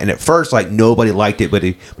da-da-da. And at first, like nobody liked it, but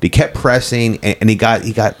he kept pressing, and he got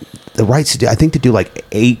the rights to do, I think, to do like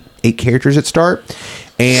eight characters at start.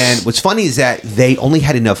 And what's funny is that they only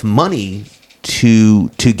had enough money to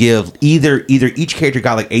give either each character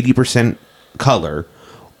got like 80% color,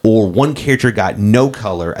 or one character got no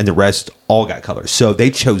color and the rest all got color. So they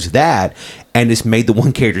chose that, and just made the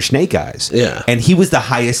one character Snake Eyes. Yeah. And he was the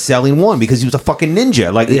highest selling one because he was a fucking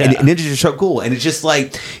ninja. Like, and ninjas are so cool. And it's just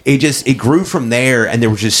like, it grew from there, and there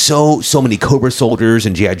were just so many Cobra soldiers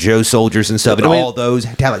and G.I. Joe soldiers and stuff, and all those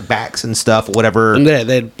had like backs and stuff, whatever. And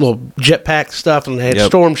they had little jetpack stuff, and they had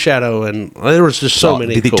Storm Shadow, and there was just so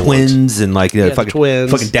many the cool twins ones. And like fucking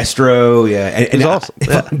twins. Fucking Destro, and it was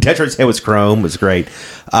awesome. Destro's head was chrome, it was great.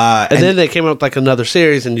 And then they came out with like another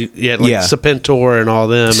series, and you had like Serpentor and all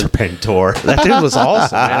them. Serpentor. That dude was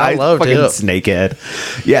awesome, man. I loved him. Snakehead.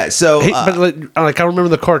 Yeah, so but like I remember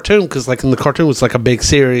the cartoon, because like in the cartoon was like a big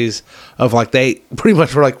series of like they pretty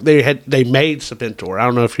much were like they made Serpentor. I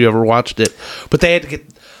don't know if you ever watched it, but they had to get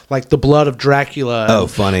like the blood of Dracula. Oh,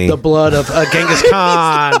 funny. The blood of Genghis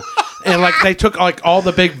Khan. And like they took like all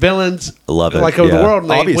the big villains, love it, like of the world, and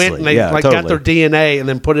they went and they got their DNA and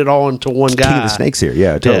then put it all into one guy. King of the Snakes here,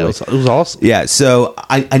 totally. Yeah, it was awesome. Yeah, so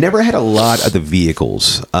I never had a lot of the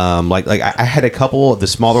vehicles. Like I had a couple of the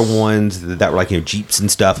smaller ones that were like Jeeps and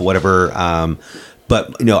stuff, or whatever.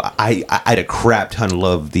 But I had a crap ton of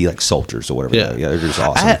love the like soldiers or whatever. Yeah, they're just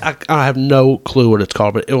awesome. I have no clue what it's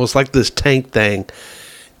called, but it was like this tank thing.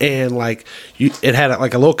 and like it had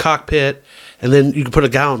like a little cockpit, and then you could put a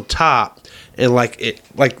guy on top. And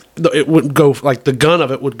it wouldn't go, like the gun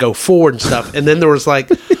of it would go forward and stuff. And then there was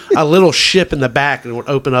like a little ship in the back and it would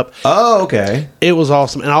open up. Oh, okay. It was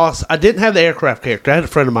awesome. And I didn't have the aircraft character. I had a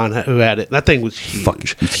friend of mine who had it. And that thing was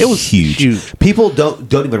huge. It was huge. People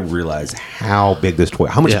don't even realize how big this toy,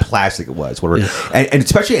 how much plastic it was. Whatever. Yeah. And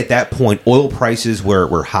especially at that point, oil prices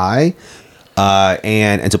were high.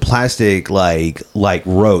 And so plastic like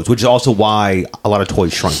rose, which is also why a lot of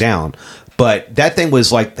toys shrunk down. But that thing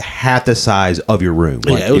was like half the size of your room.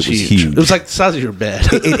 Like, it was huge. It was like the size of your bed.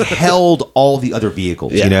 it held all the other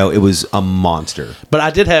vehicles. You know, it was a monster. But I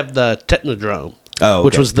did have the Technodrome,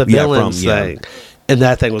 which was the villains thing, and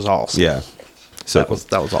that thing was awesome. Yeah, so that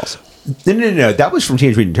was awesome. No, that was from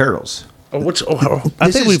Teenage Mutant Ninja Turtles. I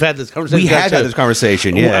think we've had this conversation. We had this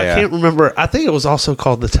conversation. Yeah, I can't remember. I think it was also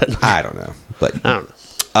called the Technodrome. I don't know, but I don't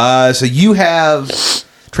know. So you have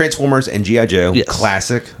Transformers and G.I. Joe,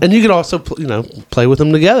 classic. And you could also, play with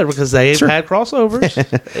them together because they had crossovers.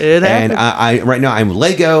 And I right now I'm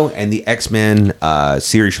Lego and the X-Men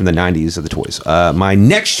series from the 90s of the toys. My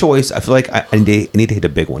next choice, I feel like I need to hit a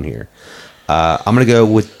big one here. I'm going to go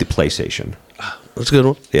with the PlayStation. That's a good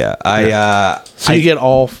one. Yeah. So you get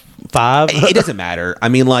all 5? It doesn't matter. I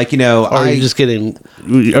mean, like, Or are you just getting...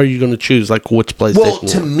 Are you going to choose, like, which PlayStation? Well,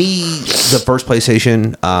 to me, the first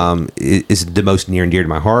PlayStation is the most near and dear to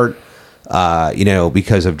my heart,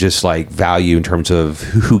 because of just, like, value in terms of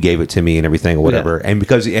who gave it to me and everything or whatever. Yeah. And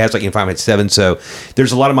because it has, like, Final Fantasy 7, so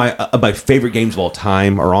there's a lot of my favorite games of all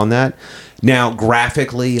time are on that. Now,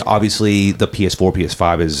 graphically, obviously, the PS4,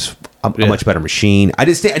 PS5 is... a much better machine. I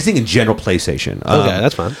just think in general PlayStation. Okay,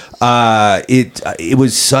 that's fine. It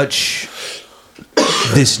was such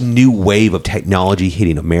this new wave of technology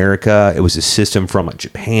hitting America. It was a system from like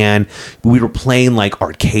Japan. We were playing like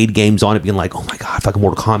arcade games on it, being like, "Oh my god, fucking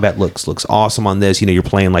Mortal Kombat looks awesome on this." You're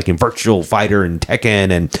playing like in Virtual Fighter and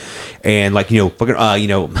Tekken and like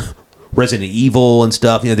fucking Resident Evil and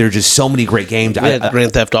stuff. There are just so many great games.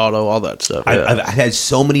 Grand Theft Auto, all that stuff. I've had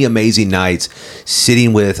so many amazing nights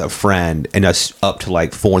sitting with a friend and us up to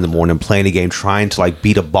like 4 a.m. playing a game, trying to like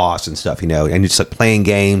beat a boss and stuff, and just like playing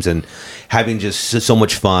games and having just so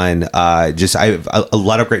much fun. I have a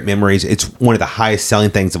lot of great memories. It's one of the highest selling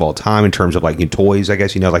things of all time in terms of like toys, I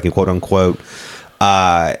guess, like in quote unquote.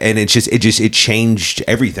 And it changed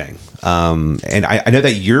everything. And I know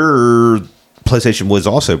that your PlayStation was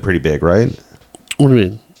also pretty big, right? What do you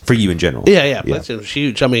mean? For you in general. Yeah. PlayStation was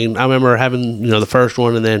huge. I mean, I remember having, the first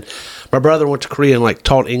one, and then my brother went to Korea and, like,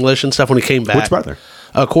 taught English and stuff when he came back. Which brother?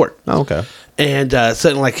 Court. Oh, okay. And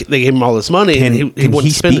suddenly, like, they gave him all this money, and he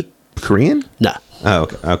wouldn't spend it. Korean? No. Oh,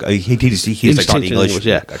 okay. He like, taught English.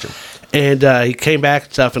 Yeah. Gotcha. And he came back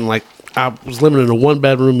and stuff, and, like, I was living in a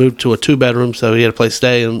 1-bedroom, moved to a 2-bedroom, so he had a place to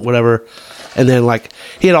stay and whatever. And then, like,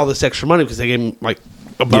 he had all this extra money because they gave him, like,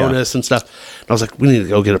 a bonus and stuff. And I was like, we need to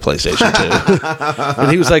go get a PlayStation 2.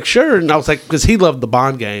 And he was like, sure. And I was like, because he loved the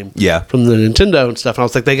Bond game from the Nintendo and stuff. And I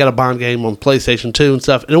was like, they got a Bond game on PlayStation 2 and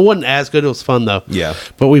stuff. And it wasn't as good. It was fun, though. Yeah.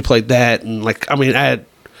 But we played that. And, like, I mean, I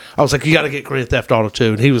was like, you got to get Grand Theft Auto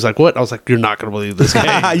 2. And he was like, what? I was like, you're not going to believe this game.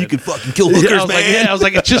 You can fucking kill hookers, man. I was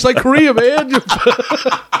like, it's just like Korea, man. There's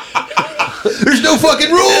no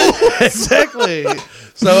fucking rules. Exactly.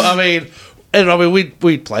 So, I mean... And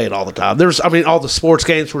we'd play it all the time. All the sports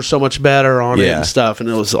games were so much better on it and stuff, and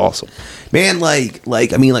it was awesome. Man, like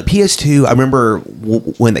PS2. I remember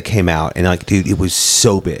when that came out, and like, dude, it was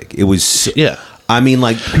so big. It was I mean,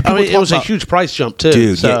 like, it was a huge price jump too,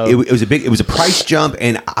 dude. So. Yeah, it was a price jump,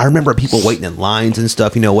 and I remember people waiting in lines and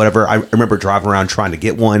stuff. Whatever. I remember driving around trying to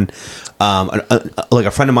get one. Like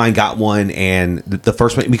a friend of mine got one, and the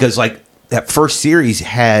first one, because like that first series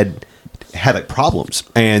had like problems,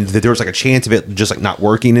 and that there was like a chance of it just like not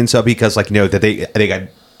working and stuff because like that they got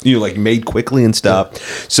like made quickly and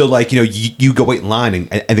stuff. So like you go wait in line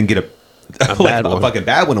and then get a fucking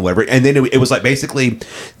bad one or whatever. And then it was like basically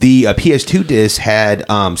the PS2 discs had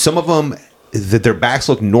some of them that their backs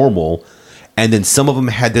looked normal, and then some of them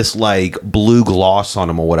had this like blue gloss on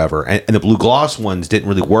them or whatever, and the blue gloss ones didn't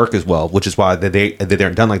really work as well, which is why they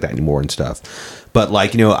aren't done like that anymore and stuff. But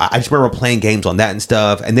like I just remember playing games on that and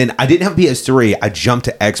stuff, and then I didn't have a PS3. I jumped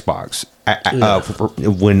to Xbox for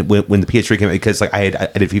when the PS3 came out because like I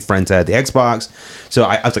had a few friends that had the Xbox, so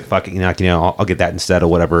I was like, fuck it, I'll get that instead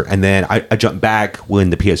or whatever. And then I jumped back when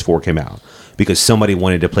the PS4 came out, because somebody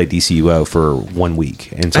wanted to play DCUO for 1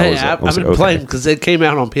 week, and so I've been playing because it came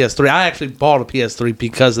out on PS3. I actually bought a PS3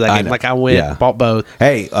 because of that game. Like I went bought both.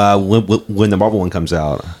 Hey, when the Marvel one comes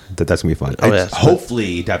out, that's gonna be fun.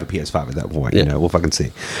 Hopefully to have a PS5 at that point. We'll fucking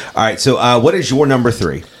see. All right, so what is your number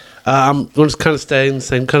 3? I'm going to kind of stay in the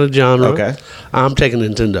same kind of genre. Okay. I'm taking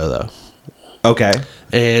Nintendo though. Okay.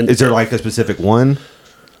 And Is there like a specific one?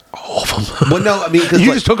 all of them. Well, no, I mean, 'cause, You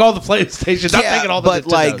like, just took all the PlayStation. I'm taking all the but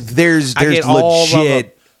Nintendos. like there's I get all of them.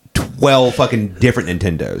 legit 12 fucking different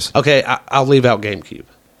Nintendos. Okay, I'll leave out GameCube.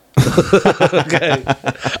 Okay,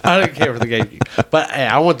 I didn't care for the GameCube, but hey,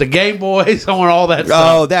 I want the Game Boys. I want all that stuff.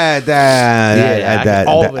 Oh, that's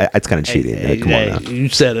kind of cheating. Hey, Come on hey, now. you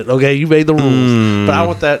said it. Okay, you made the rules. But I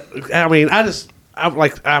want that. I mean, I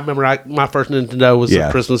remember my first Nintendo was Yeah.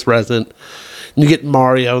 a Christmas present. You get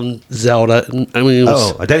Mario and Zelda. And, I mean, it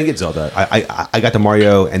was, I didn't get Zelda. I got the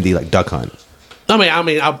Mario and the like Duck Hunt. I got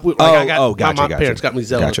my gotcha. parents got me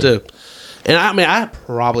Zelda Gotcha. too. And I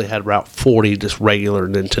probably had about 40 just regular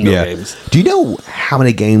Nintendo games. Do you know how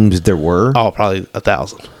many games there were? Oh, probably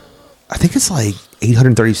 1,000. I think it's like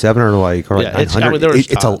 837 or like Yeah, 900. there was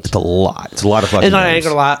It's tons. a lot. It's a lot of fucking And I ain't games.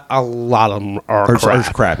 gonna lie, a lot of them are Or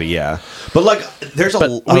crap. crappy, yeah. But like, there's a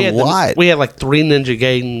lot. We had like 3 Ninja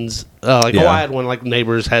games. I had one. Like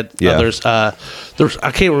Neighbors had Yeah. others. There was, I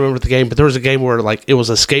can't remember the game, but there was a game where like it was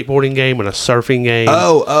a skateboarding game and a surfing game.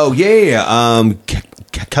 Yeah.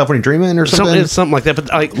 California Dreamin' or something. Something like that. But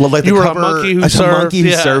like, Like you the were cover, a monkey who a surfed. monkey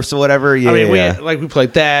who surfs or whatever. Yeah, I mean, yeah. we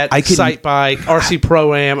played that. I couldn't- Sight Bike, RC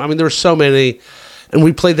Pro Am. I mean, there were so many. And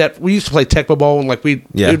we played that. We used to play Tecmo Bowl, and like it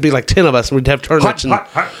would be like 10 of us, and we'd have tournaments, and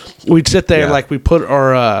we'd sit there, and Yeah. like we put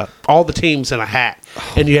our all the teams in a hat,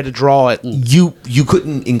 and you had to draw it. And You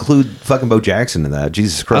couldn't include fucking Bo Jackson in that.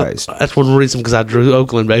 Jesus Christ. that's one reason because I drew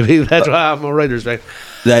Oakland, baby. That's why I'm a Raiders fan.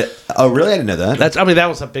 Really? I didn't know that. That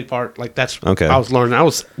was a big part. Like that's Okay. I was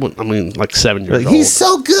learning. Like 7 years Like, old. he's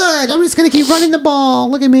so good. I'm just gonna keep running the ball.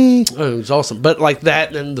 Look at me. Oh, it was awesome. But like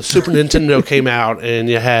that, and the Super Nintendo came out, and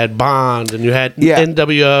you had Bond, and you had Yeah.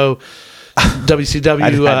 NWO, WCW.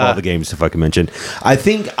 I didn't have all the games if I can mention. I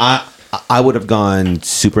think I would have gone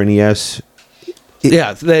Super NES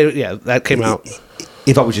that came out.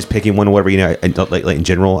 if I was just picking one or whatever. Like in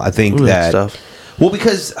general, I think Ooh, that stuff. Well,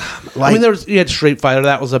 because like, I mean, you had Street Fighter.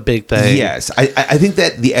 That was a big thing. yes, I think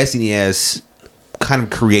that the SNES kind of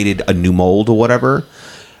created a new mold or whatever.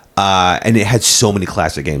 And it had so many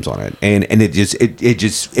classic games on it, and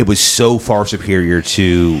it was so far superior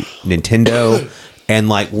to Nintendo. And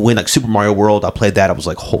like when like Super Mario World, I played that, I was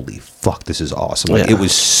like, holy fuck, this is awesome! Like Yeah. it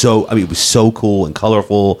was so cool and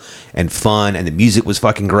colorful and fun, and the music was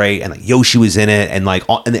fucking great, and like Yoshi was in it, and like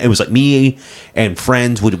and it was like me and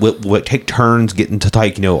friends would take turns getting to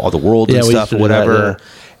like all the worlds and Yeah, we stuff used or to do that, whatever.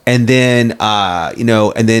 And then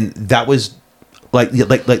and then that was like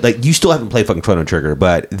you still haven't played fucking Chrono Trigger,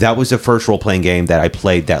 but that was the first role playing game that I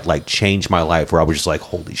played that like changed my life, where I was just like,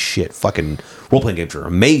 holy shit, fucking role playing games are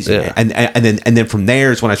amazing. Yeah. And then from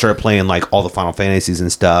there is when I started playing like all the Final Fantasies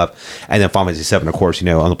and stuff, and then Final Fantasy VII, of course, on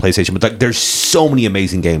the PlayStation. But like, there's so many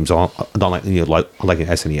amazing games on like like an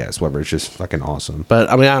SNES, whatever. It's just fucking awesome. But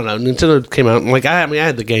I mean, I don't know. Nintendo came out, and like I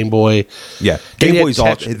had the Game Boy. Yeah, Game Boy's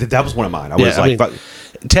awesome. That was one of mine. I was like.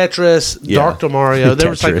 Tetris, Yeah. Dr. Mario.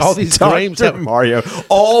 There was like all these games that Mario,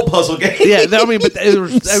 all puzzle games. yeah, I mean, but they were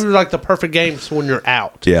like the perfect games when you're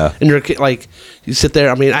out. Yeah. and you're a kid, like you sit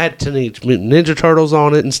there. I mean, I had Teenage Mutant Ninja Turtles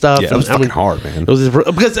on it and stuff. Yeah, it was and, I fucking mean, hard, man. It was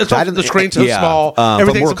because it's also, the screen's so small. But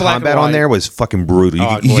Everything's Mortal in black and Kombat white. on there was fucking brutal. You,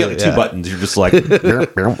 Oh, you get like yeah. two buttons. You're just like,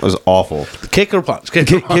 it was awful. Kick or punch.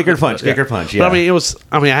 Kick or punch. Kick or punch. Yeah. But I mean, it was.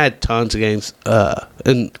 I mean, I had tons of games.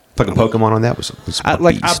 And Fucking Pokemon on that was a I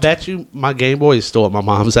beast. bet you my Game Boy is still at my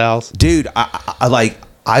mom's house. Dude,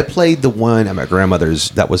 I played the one at my grandmother's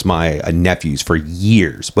that was my nephew's for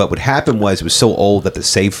years. But what happened was it was so old that the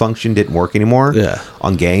save function didn't work anymore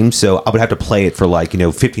on games. So I would have to play it for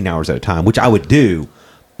 15 hours at a time, which I would do.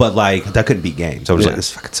 But like that couldn't beat games. I was like,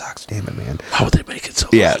 this fucking sucks. Damn it, man. How would they make it so?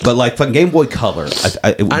 Yeah, hard? but like fucking Game Boy Color,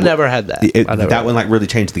 I never had that. That one like really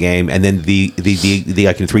changed the game, and then the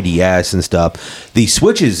like in 3DS and stuff. The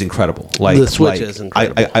Switch is incredible. Like The Switch is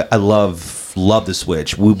incredible. I love the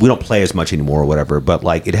Switch. We don't play as much anymore or whatever, but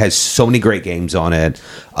like it has so many great games on it.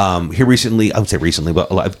 Here recently, I would say recently, but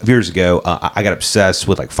a few years ago, I got obsessed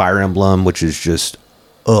with like Fire Emblem, which is just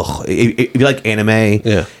if you like anime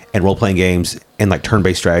and role playing games and like turn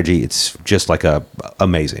based strategy, it's just like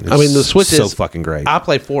amazing. It's I mean, the Switch so is fucking great. I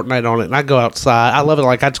play Fortnite on it, and I go outside. I love it.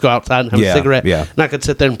 Like I just go outside and have a cigarette, and I could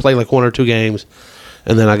sit there and play like 1 or 2 games,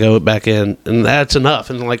 and then I go back in, and that's enough.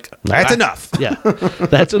 And like That's enough. Yeah,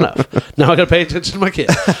 that's enough. Now I got to pay attention to my kid.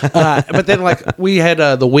 But then like we had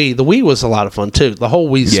the Wii. The Wii was a lot of fun too. The whole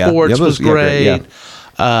Wii Sports was great.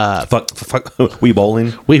 Fuck Wii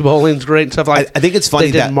Bowling. Wii Bowling's great and stuff like. I think it's funny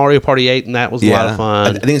they did that Mario Party 8 and that was a lot of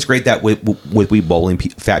fun. I think it's great that with Wii Bowling,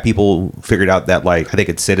 fat people figured out that like they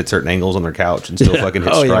could sit at certain angles on their couch and still fucking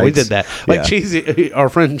hit strikes. Yeah, we did that. Like Cheesy, our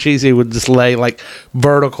friend Cheesy would just lay like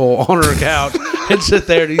vertical on her couch and sit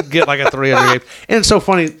there and he'd get like a 300 game. And it's so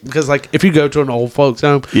funny because like if you go to an old folks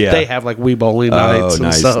home, they have like Wii Bowling nights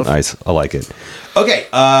and stuff. Nice. I like it. Okay,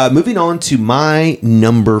 moving on to my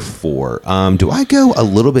number 4. Do I go a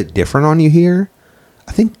little bit different on you here?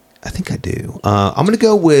 I think I do. I'm going to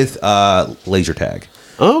go with laser tag.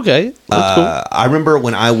 Oh, okay, that's cool. I remember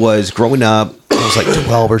when I was growing up, I was like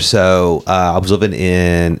 12 or so. I was living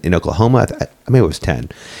in Oklahoma. I mean, it was 10.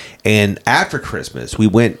 And after Christmas, we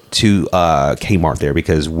went to Kmart there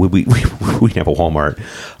because we didn't have a Walmart.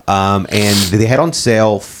 And they had on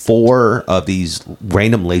sale 4 of these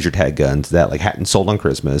random laser tag guns that like hadn't sold on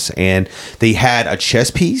Christmas. And they had a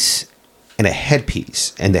chest piece and a head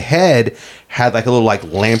piece. And the head had like a little like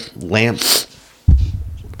lamp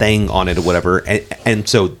thing on it or whatever. And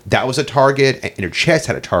so that was a target, and your chest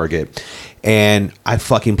had a target. And I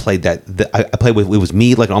fucking played that. I played with, it was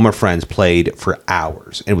me, like all my friends played for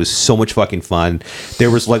hours. And it was so much fucking fun. There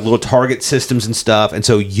was like little target systems and stuff. And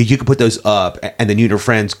so you could put those up, and then you and your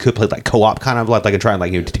friends could play like co-op kind of like and try and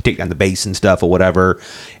like, take down the base and stuff or whatever.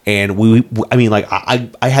 And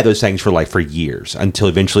I had those things for years until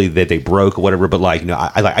eventually they broke or whatever. But like,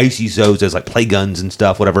 I used to use those as like play guns and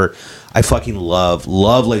stuff, whatever. I fucking love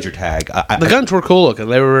laser tag. The guns were cool looking.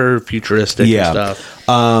 They were futuristic and stuff.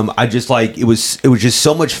 I just like it was just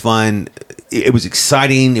so much fun. It was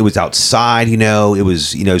exciting. It was outside, it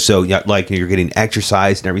was, so like you're getting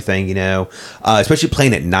exercise and everything, especially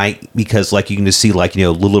playing at night because like you can just see like,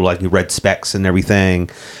 little like red specks and everything.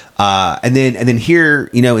 And then here,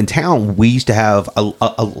 in town, we used to have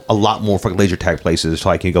a lot more fucking laser tag places so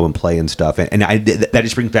I can go and play and stuff. And that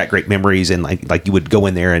just brings back great memories. And like you would go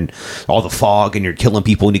in there and all the fog and you're killing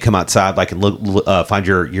people and you come outside like and look, find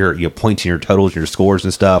your points and your totals and your scores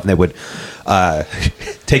and stuff. And they would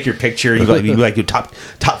take your picture and you'd be like your top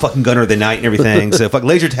fucking gunner of the night and everything. So fucking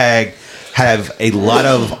laser tag have a lot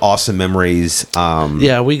of awesome memories.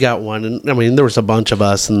 Yeah, we got one, and I mean there was a bunch of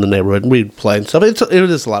us in the neighborhood, and we'd play and stuff. It was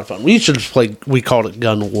just a lot of fun. We used to just play. We called it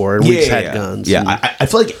gun war, and we just had guns. Yeah, I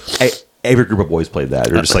feel like every group of boys played that.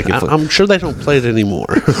 Or just like I'm sure they don't play it anymore.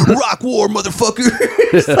 Rock war,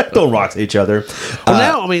 motherfucker! Like throwing rocks at each other. Well,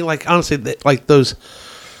 now I mean, like honestly, like those.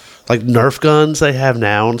 Like Nerf guns they have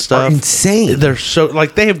now and stuff. Are insane. They're so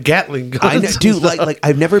like they have Gatling guns. I know, dude. Like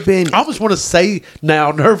I've never been. I almost want to say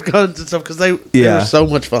now Nerf guns and stuff because they were so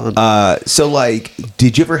much fun. So like,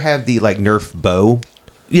 did you ever have the like Nerf bow?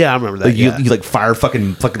 Yeah, I remember that. Like, you like fire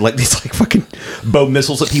fucking like these like fucking bow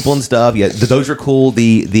missiles at people and stuff. Yeah, those are cool.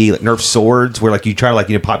 The like, Nerf swords where like you try to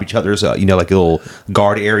like pop each other's like little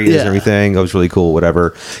guard areas and everything. That was really cool.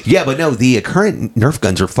 Whatever. Yeah, but no, the current Nerf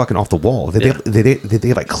guns are fucking off the wall. They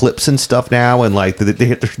have like clips and stuff now, and like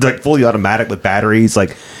they're like fully automatic with batteries.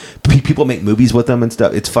 Like people make movies with them and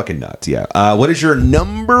stuff. It's fucking nuts. Yeah. What is your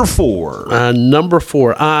number 4? Number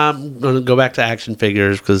 4. I'm going to go back to action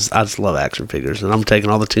figures because I just love action figures, and I'm taking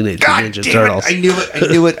all the Teenage Mutant Ninja Turtles. I knew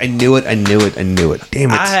it.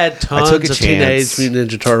 Damn it. I had tons of Teenage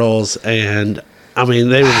Mutant Ninja Turtles, and I mean,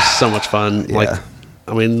 they were just so much fun. Yeah. Like,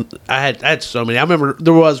 I mean, I had so many. I remember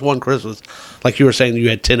there was one Christmas, like you were saying, you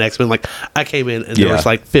had 10 X-Men. Like, I came in, and there was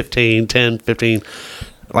like 15.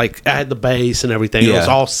 Like, I had the base and everything. Yeah. It was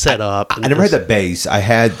all set up. I never had the base. I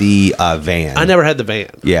had the van. I never had the van.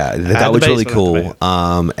 Yeah, that was really cool.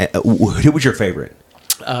 Who was your favorite?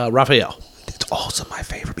 Raphael. It's also my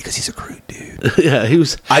favorite because he's a crude dude. Yeah, he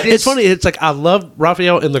was. It's funny. It's like I loved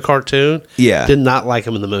Raphael in the cartoon. Yeah. Did not like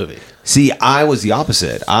him in the movie. See, I was the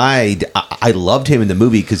opposite. I loved him in the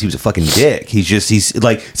movie because he was a fucking dick. He's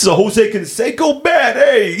like, this is a Jose Canseco bad,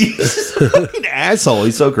 hey. He's a fucking asshole.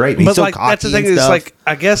 He's so great. He's so like, cocky. That's the thing. Is like,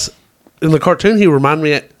 I guess in the cartoon he reminded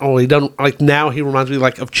me. Now he reminds me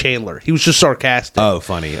like of Chandler. He was just sarcastic. Oh,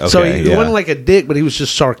 funny. Okay, so he wasn't like a dick, but he was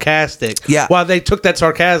just sarcastic. Yeah. While they took that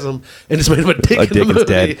sarcasm and just made him a dick in the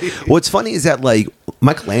movie. Instead. What's funny is that like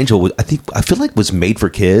Michelangelo, I feel like was made for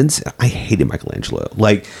kids. I hated Michelangelo.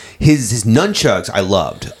 Like his nunchucks, I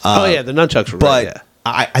loved. The nunchucks were but right, yeah.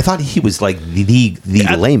 I thought he was like the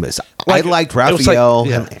lamest. Like, I liked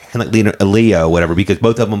Raphael and like Leo, whatever, because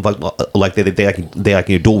both of them like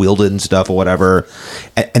they dual wielded and stuff or whatever,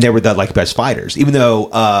 and they were the like best fighters. Even though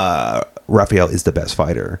Raphael is the best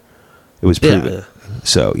fighter, it was proven. Yeah.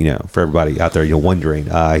 So for everybody out there, wondering,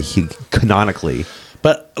 he canonically.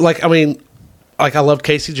 But like I mean, like I loved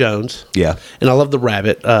Casey Jones. Yeah. And I loved the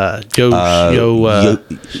rabbit,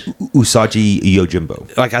 Usagi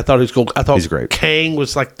Yojimbo. like I thought he was cool. I thought He's great. Kang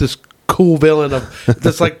was like this cool villain of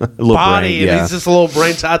this like body, brain, and yeah. he's just a little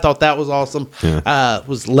brain. So I thought that was awesome.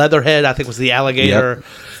 Was Leatherhead? I think was the alligator. Yep.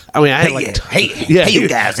 I mean, I had Hey, you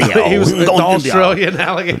guys. he was the Australian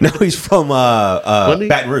alligator. No, he's from Wasn't he?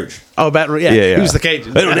 Baton Rouge. Oh, Baton Rouge. Yeah, Yeah. he was the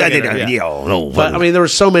Cajun. alligator, yeah. No, But I mean, there were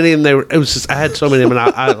so many, and it was just I had so many of them,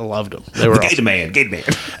 and I loved them. They were Gator awesome. Man.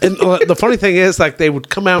 And the funny thing is, like they would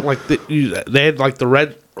come out like they had like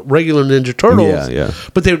the regular Ninja Turtles, Yeah.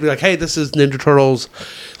 but they would be like, "Hey, this is Ninja Turtles,"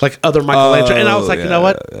 like other Michelangelo, and I was like, yeah, you know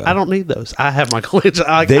what? yeah. I don't need those. I have Michelangelo.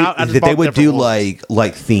 I just They bought would do different ones.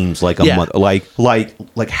 like themes, like a Yeah. month,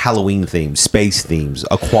 like Halloween themes, space themes,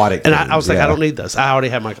 aquatic. And themes, I was like, yeah. I don't need those. I already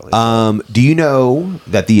have Michelangelo. Do you know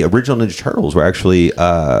that the original Ninja Turtles were actually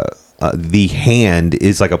the hand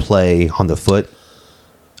is like a play on the foot?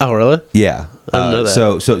 Oh, really? Yeah. I didn't know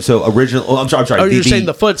that. So original. Oh, I'm sorry. Oh, you're saying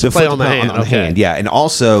the foot's play on the hand. On the Okay. hand, yeah. And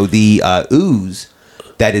also the ooze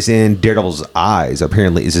that is in Daredevil's eyes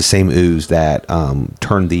apparently is the same ooze that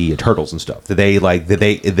turned the turtles and stuff. That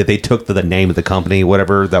they took the name of the company,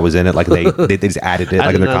 whatever that was in it, like they just added it I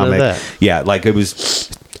like in did their not know comic. that. Yeah, like it was.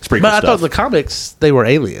 It's pretty But cool I stuff. thought in the comics they were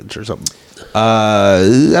aliens or something.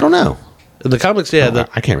 I don't know. In the comics, yeah,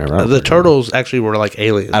 I can't remember. I don't The remember. turtles actually were like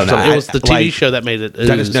aliens. I don't know. It was the TV like, show that made it.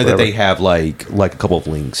 I just know that they whatever. have like a couple of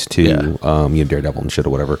links to Yeah. Daredevil and shit or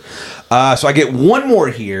whatever. So I get one more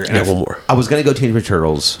here. And Yeah, one more. I was gonna go Teenage Mutant Ninja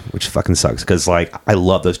Turtles, which fucking sucks because like I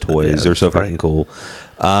love those toys. Yeah, They're so that's fucking cool.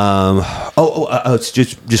 It's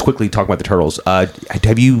just quickly talking about the turtles.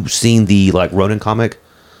 Have you seen the like Ronin comic?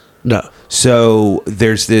 No. So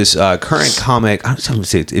there's this current comic. I don't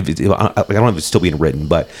say I don't know if it's still being written,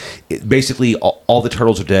 but basically all the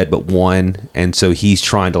turtles are dead but one, and so he's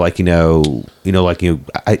trying to I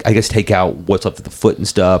guess take out what's left of the foot and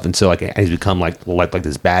stuff, and so like he's become like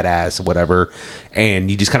this badass or whatever,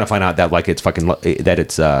 and you just kind of find out that like it's fucking that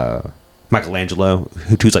it's Michelangelo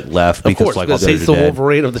who's like left Of because course, like all because the he's others the are dead.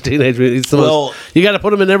 Wolverine of the Teenage Mutant. He's the Well- most, you got to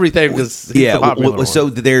put him in everything because Yeah, the popular one. so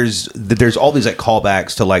there's all these like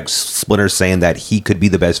callbacks to like Splinter saying that he could be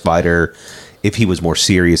the best fighter if he was more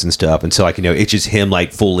serious and stuff, and so like it's just him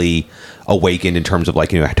like fully awakened in terms of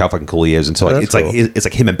like how fucking cool he is, and so like That's it's cool. like it's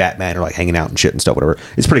like him and Batman are like hanging out and shit and stuff, whatever.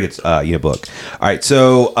 It's a pretty good book. All right,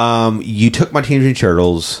 so you took my Teenage Mutant Ninja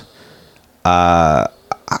Turtles.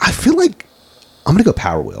 I feel like I'm gonna go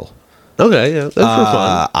Power Wheel. Okay, yeah, that's for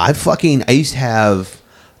fun. I used to have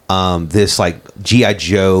this like G.I.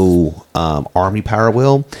 Joe army Power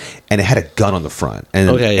Wheel, and it had a gun on the front, and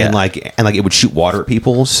Okay, yeah. and like it would shoot water at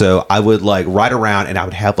people. So I would like ride around, and I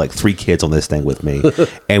would have like 3 kids on this thing with me,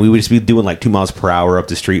 and we would just be doing like 2 miles per hour up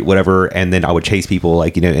the street, whatever, and then I would chase people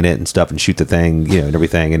like in it and stuff, and shoot the thing, and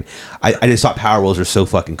everything. And I just thought Power Wheels are so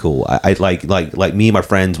fucking cool. I like me and my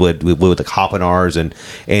friends would like hop on ours, and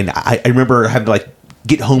I remember having to like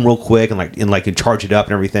get home real quick and charge it up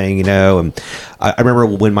and everything, and I remember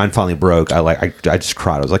when mine finally broke, I just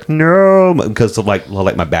cried. I was like, no, because of like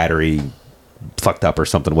my battery fucked up or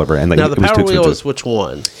something, whatever. And like Now, the it was Power too Wheel expensive. is which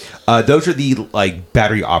one? Those are the like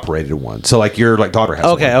battery operated ones. So like your like daughter has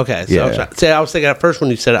Okay, one. okay. So Yeah. I was thinking at first when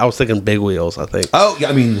you said it, I was thinking big wheels, I think. Oh yeah,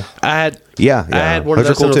 I mean I had yeah. I had one of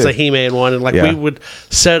Those are those, and it was cool, a too. He-Man one, and like Yeah. we would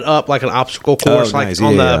set up like an obstacle course, like nice.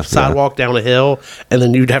 on Yeah, the yeah. sidewalk down a hill, and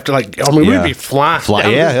then you'd have to like, I mean, Yeah. we'd be flying. Fly-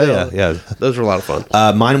 down yeah, this yeah, hill. yeah. Those were a lot of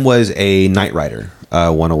fun. Mine was a Knight Rider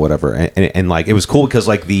one or whatever, and like it was cool because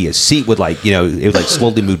like the seat would like it would like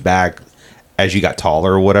slowly move back as you got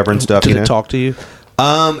taller or whatever and stuff. Did you it know? talk to you?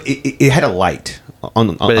 It had a light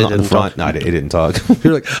on it the didn't front. talk? No, it didn't talk.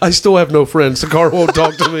 You're like, I still have no friends. The car won't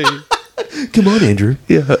talk to me. Come on, Andrew.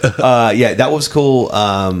 Yeah. Yeah, that was cool.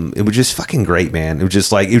 It was just fucking great, man.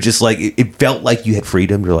 It felt like you had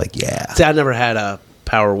freedom. You're like, yeah. See, I never had a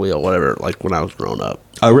Power Wheel, whatever, like when I was growing up.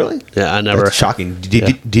 Oh, really? Yeah, I never. That's shocking.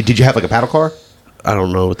 Did you have like a paddle car? I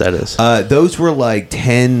don't know what that is. Those were like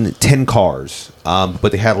 10 cars,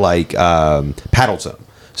 but they had like paddles them,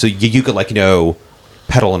 so you could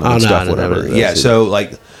pedal them Oh, and no, stuff, I never whatever. did Yeah, that. so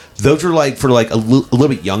like those were like for like a little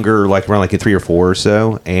bit younger, like around like a 3 or 4 or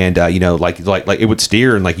so, and like it would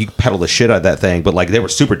steer and like you could pedal the shit out of that thing, but like they were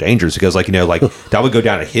super dangerous because like that would go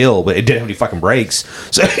down a hill, but it didn't have any fucking brakes,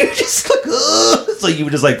 so it just like so you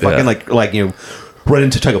would just like fucking Yeah. run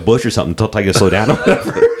into like a bush or something until you slow down or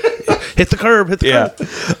whatever. Hit the curb. Hit the Yeah.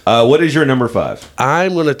 curb. What is your number 5?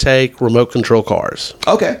 I'm going to take remote control cars.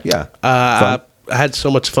 Okay. Yeah. I had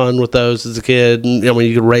so much fun with those as a kid. And, I mean,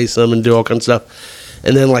 you could race them and do all kinds of stuff.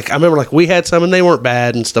 And then, I remember, we had some, and they weren't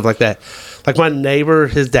bad and stuff like that. Like, my neighbor,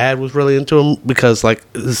 his dad was really into them because,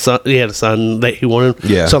 his son, he had a son that he wanted.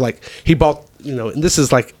 Yeah. So, he bought and this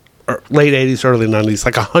is like late 80s, early 90s,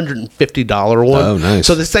 like $150 one. Oh, nice.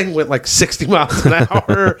 So this thing went like 60 miles an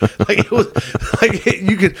hour. Like it was like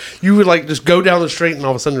you would like just go down the street and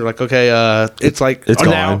all of a sudden you're like, okay, it's like it's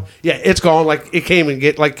gone. now. Yeah, it's gone. Like it can't even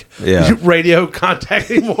get like Yeah. radio contact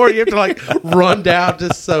anymore. You have to like run down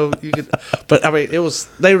just so you could. But I mean,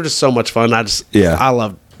 they were just so much fun. I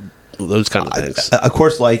loved those kind of things. Of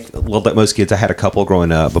course, like most kids, I had a couple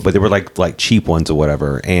growing up, but they were like cheap ones or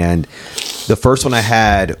whatever. And the first one I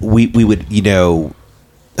had, we would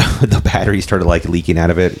the battery started like leaking out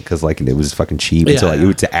of it because like it was fucking cheap. And so like it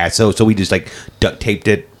would add so we just like duct taped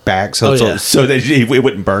it back so that it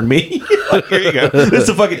wouldn't burn me. Like, here you go. This is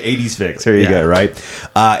a fucking 80s fix. Here you go, right?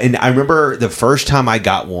 And I remember the first time I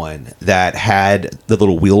got one that had the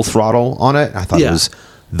little wheel throttle on it. I thought it was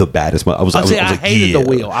the baddest. I hated the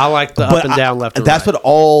wheel. I like the up and down, left and that's right. what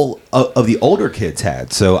all of the older kids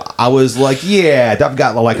had. So I was like, yeah, I've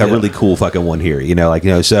got like a really cool fucking one here.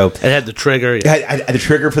 So it had the trigger. I had the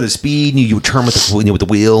trigger for the speed, and you would turn with the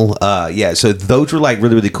wheel. So those were like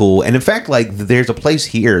really, really cool. And in fact, like there's a place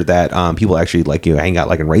here that people actually like hang out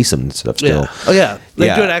like and race them and stuff still. Yeah. Oh yeah, they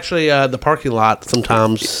do it actually. The parking lot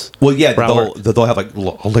sometimes. Well, yeah, they'll have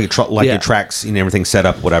like tracks and everything set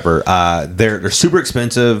up, whatever. They're super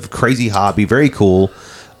expensive. Crazy hobby, very cool.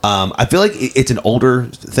 I feel like it's an older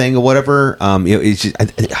thing or whatever. It's just, I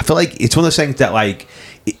feel like it's one of those things that like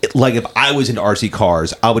if I was into RC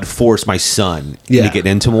cars, I would force my son to get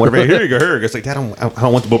into them or whatever. Here you go, here. It's like that. I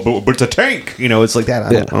don't want, but it's a tank. It's like that.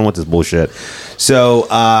 I don't want this bullshit. So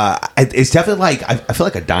it's definitely like I feel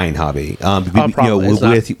like a dying hobby.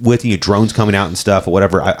 With drones coming out and stuff or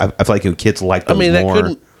whatever. I feel like kids like those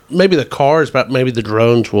more. Maybe the cars, but maybe the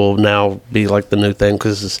drones will now be like the new thing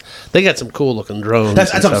because they got some cool looking drones.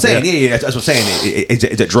 That's what I'm saying. Yeah, that's what I'm saying. It's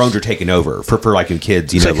that drones are taking over for like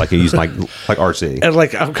kids. Like you use like RC. And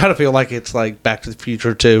like I kind of feel like it's like Back to the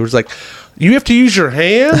Future too. It's like you have to use your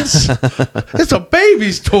hands. It's a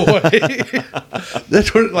baby's toy.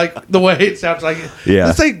 That's what like the way it sounds like. Yeah,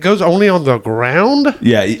 this thing goes only on the ground.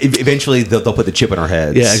 Yeah, eventually they'll put the chip in our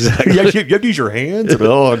heads. Yeah, exactly. you have to use your hands.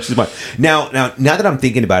 Now that I'm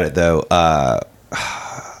thinking about it though,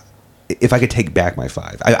 if I could take back my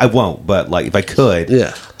 5, I won't. But like if I could,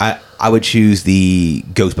 I would choose the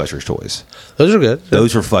Ghostbusters toys. Those are good.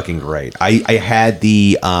 Those were fucking great. I had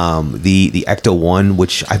the Ecto 1,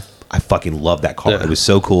 which I fucking love that car. Yeah. It was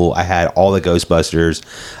so cool. I had all the Ghostbusters.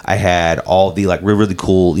 I had all the like really, really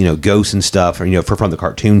cool, ghosts and stuff, from the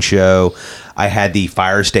cartoon show. I had the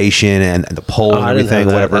fire station and the pole and everything,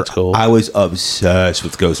 whatever. That's cool. I was obsessed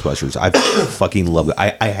with Ghostbusters. I fucking loved it.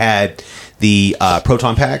 I had the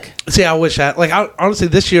Proton Pack. See, I wish honestly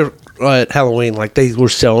this year at Halloween, like they were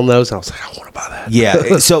selling those, and I was like, I want to buy that.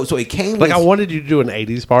 Yeah. So it came like I wanted you to do an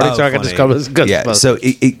 80s party, so I could just come as Ghostbusters. Yeah. So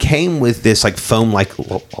it came with this like foam like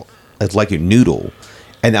a noodle,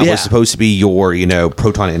 and that was supposed to be your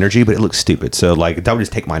proton energy, but it looks stupid, so like that would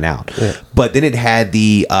just take mine out. But then it had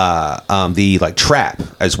the like trap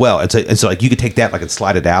as well, and so like you could take that like and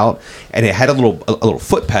slide it out, and it had a little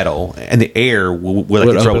foot pedal, and the air would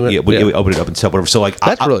open it up and stuff, whatever. So like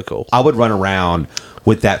that's really cool. I would run around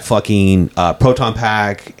with that fucking proton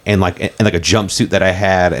pack and like a jumpsuit that I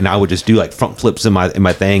had, and I would just do like front flips in my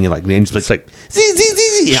thing, and like just like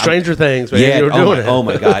Stranger Things, man. Yeah, you were doing it. Oh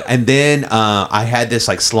my god! And then I had this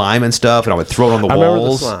like slime and stuff, and I would throw it on the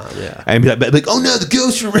walls. Remember the slime, yeah. And be like, oh no, the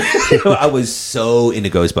ghosts are I was so into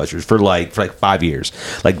Ghostbusters for like 5 years.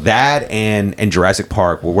 Like that and Jurassic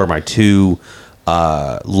Park were my two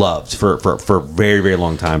loves for very, very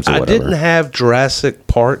long time. So I didn't have Jurassic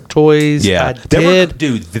Park toys. Yeah,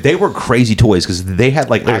 they were crazy toys because they had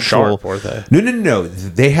like actual. Sharp, weren't they? No.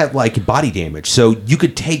 They had like body damage, so you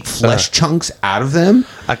could take flesh chunks out of them.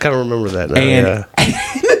 I kind of remember that now. And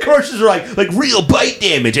the commercials are like real bite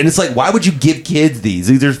damage, and it's like, why would you give kids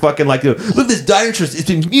these? They're fucking like, look, this dinosaur, it's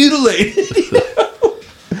been mutilated.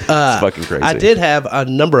 It's fucking crazy. I did have a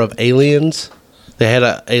number of Aliens. They had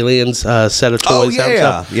an Aliens set of toys.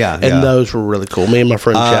 And those were really cool. Me and my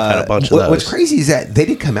friend Jeff had a bunch of those. What's crazy is that they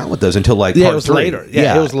didn't come out with those until like part 3. Later.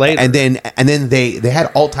 Yeah, it was later. And then they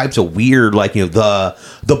had all types of weird, like the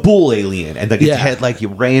bull alien, and like its head like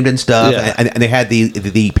rammed and stuff, and they had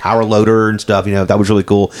the power loader and stuff. That was really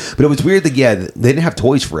cool. But it was weird that they didn't have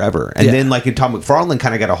toys forever, and then like Tom McFarlane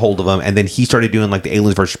kind of got a hold of them, and then he started doing like the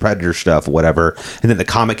Aliens versus Predator stuff or whatever, and then the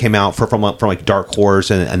comic came out from like Dark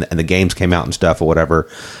Horse, and the games came out and stuff or whatever.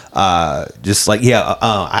 I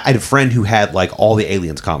had a friend who had like all the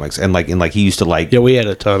Aliens comics, and he used to like. Yeah, we had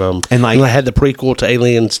a ton of them, and I had the prequel to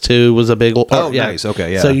Aliens 2 was a big one. Oh, nice.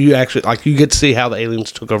 Okay, yeah. So you actually you get to see how the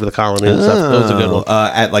aliens took over the colony and stuff. That was a good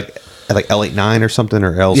one. like L89 or something,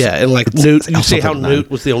 or L. Yeah, and like Newt, you see how 9. Newt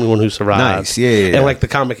was the only one who survived. Nice, yeah. And like the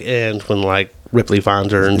comic ends when like Ripley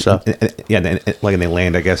finds her and stuff. And they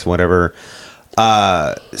land, I guess, whatever.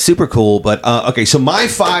 Super cool. But okay, so my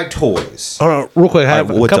 5 toys. Hold on, real quick, I have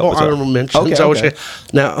What's a couple up, what's up? honorable mentions. Okay, I wish okay.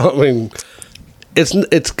 now, I mean, it's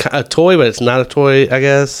a toy, but it's not a toy, I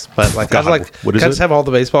guess. But like, God, I'd like, what can is I it? just have all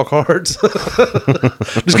the baseball cards?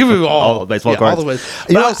 Just give me all the baseball All cards. the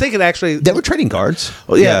You but know, I was thinking actually, They were trading cards.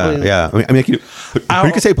 Well, yeah, I mean- yeah. I mean, you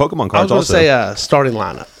could say Pokemon I was cards going to also. say starting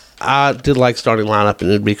lineup. I did like starting lineup, and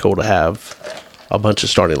it'd be cool to have a bunch of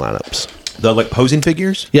starting lineups. The like posing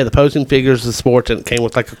figures. Yeah, the posing figures, the sports, and it came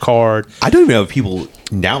with like a card. I don't even know if people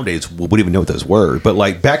nowadays would even know what those were. But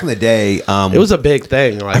like back in the day, It was a big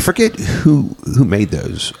thing. Like, I forget who made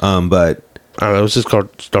those. But I don't know. It was just called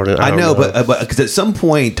starting. I know, but because at some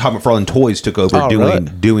point Todd McFarlane Toys took over Oh,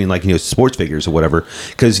 doing like sports figures or whatever,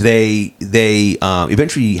 because they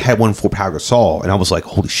eventually had one for Pau Gasol, and I was like,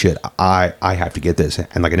 holy shit, I have to get this,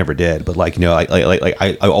 and like I never did, but like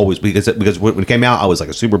I always because when it came out I was like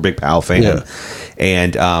a super big Pau fan, Yeah.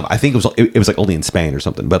 and I think it was like only in Spain or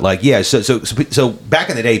something, but like yeah, so back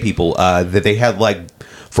in the day, people that they had like.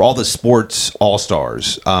 For all the sports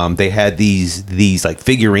all-stars, they had these like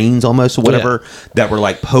figurines almost or whatever that were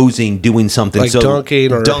like posing, doing something. Like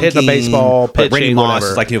dunking or hitting a baseball, like Randy pitching, Moss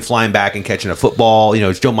whatever. is like flying back and catching a football.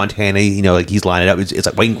 It's Joe Montana. Like he's lining up. It's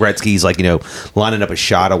like Wayne Gretzky's like lining up a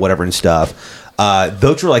shot or whatever and stuff.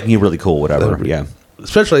 Those were like really cool, whatever. Yeah.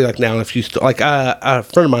 especially like now, if you a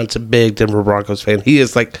friend of mine's a big Denver Broncos fan. He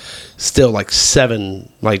is like still like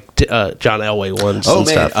 7 like John Elway ones. Oh and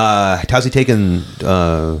man, stuff. how's he taking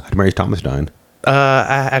Demarius Thomas dying?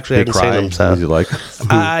 I actually haven't seen him. So Is he like?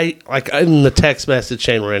 I like in the text message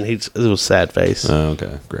chain we're in. It was sad face. Oh,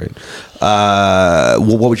 okay, great.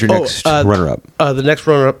 What was your next runner-up? The next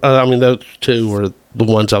runner-up. I mean, those 2 were the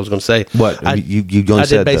ones I was going to say. What you only I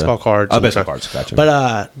said did baseball cards. Oh, and baseball stuff. cards. Gotcha.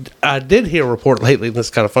 But I did hear a report lately, and this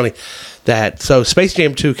is kind of funny, that Space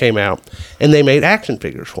Jam 2 came out, and they made action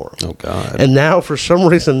figures for him. Oh God! And now, for some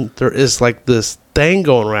reason, there is like this thing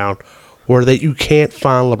going around where that you can't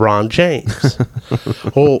find LeBron James.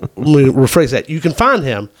 Well, let me rephrase that. You can find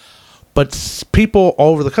him, but people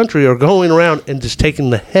all over the country are going around and just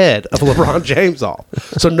taking the head of LeBron James off.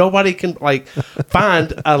 So nobody can like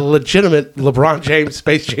find a legitimate LeBron James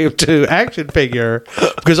Space Jam 2 action figure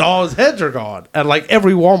because all his heads are gone at like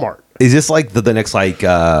every Walmart. Is this like the next like?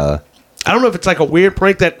 I don't know if it's like a weird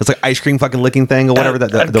prank that It's like ice cream fucking licking thing or whatever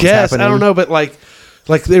that was guess, happening. I don't know, but like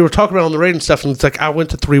they were talking about on the radio and stuff, and it's like I went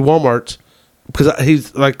to 3 Walmarts because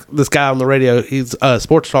he's like this guy on the radio. He's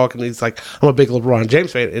sports talk, and he's like, I'm a big LeBron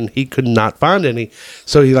James fan, and he could not find any,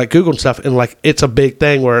 so he like Googled stuff, and like it's a big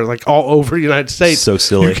thing where like all over the United States, So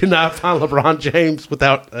silly. you cannot find LeBron James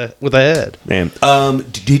without with a head. Man,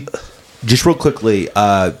 just real quickly,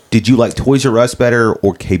 did you like Toys R Us better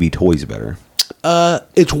or KB Toys better?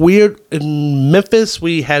 It's weird. In Memphis,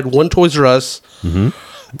 we had one Toys R Us,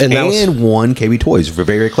 and that was, And one KB Toys, very,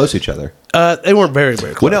 very close to each other. they weren't very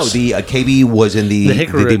close. Well, no, the KB was in the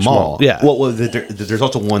Hickory the Ridge mall. Mall, yeah. Well, there's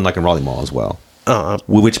also one like in Raleigh Mall as well, Uh-uh.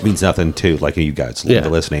 which means nothing too. Like you guys Yeah.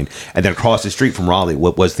 listening, and then across the street from Raleigh,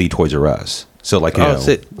 what was the Toys R Us? So like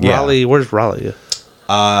Raleigh. Where's Raleigh?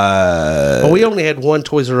 Well, we only had one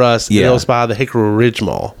Toys R Us, and Yeah. it was by the Hickory Ridge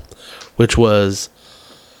Mall, which was,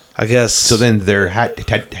 I guess. So then there had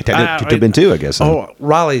to have been 2, I guess. then. Oh,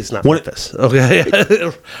 Raleigh's not Memphis. Okay,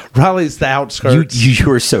 Raleigh's the outskirts. You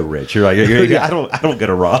were so rich. You're like, I don't go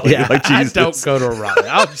to Raleigh. yeah, Like, I Jesus. don't go to Raleigh.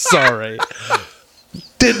 I'm sorry.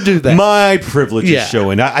 Didn't do that. My privilege Yeah. is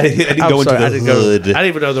showing. I didn't I'm go into sorry, the hood. I didn't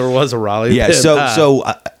even know there was a Raleigh. Yeah,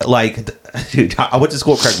 dude, I went to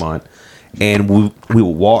school at Craigmont, and we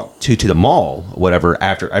would walk to the mall, whatever,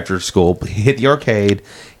 after school, hit the arcade,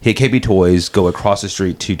 hit KB Toys, go across the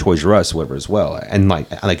street to Toys R Us, whatever, as well, and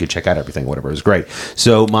I could check out everything, whatever. It was great.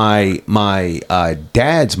 So my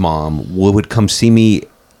dad's mom would come see me.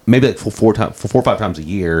 Maybe like 4 or 5 times a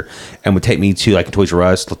year, and would take me to like Toys R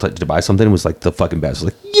Us to buy something. It was like the fucking best. I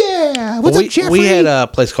was like, yeah, what's up, Jeffrey? We had a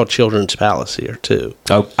place called Children's Palace here too.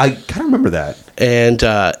 Oh, I kind of remember that. And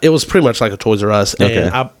it was pretty much like a Toys R Us. Okay.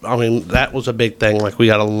 And I mean, that was a big thing. Like, we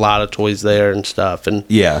got a lot of toys there and stuff. And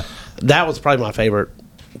Yeah. that was probably my favorite,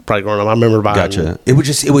 probably growing up. I remember buying. Gotcha.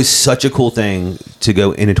 It was such a cool thing to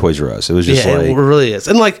go into Toys R Us. It was just Yeah, like, it really is.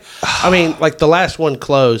 And like, I mean, like the last one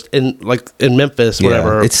closed in Memphis,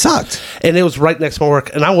 whatever. it sucked. And it was right next to my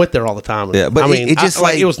work, and I went there all the time. Yeah, but I mean, it just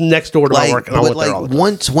it was next door to my work, and I went there all the time.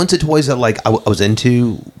 once the toys that like I was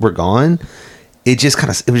into were gone, it was just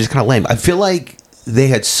kind of lame. I feel like they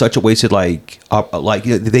had such a wasted they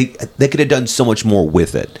could have done so much more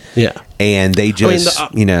with it. Yeah. And they just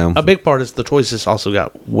a big part is the toys just also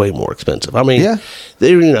got way more expensive. I mean, Yeah.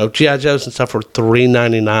 GI Joes and stuff were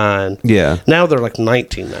 $3.99. Yeah. Now they're like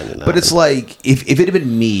 $19.99. But it's like if it had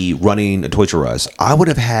been me running a Toys R Us, I would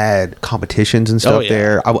have had competitions and stuff yeah.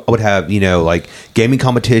 there. I would have like gaming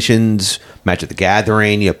competitions, Magic the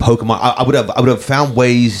Gathering, Pokemon. I would have found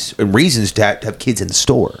ways and reasons to have kids in the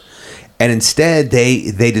store. And instead,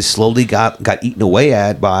 they just slowly got eaten away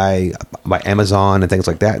at by Amazon and things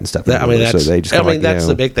like that and stuff. That's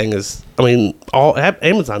The big thing is, all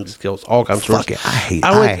Amazon just kills all kinds of fuck stores. it.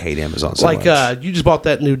 I hate Amazon so much. You just bought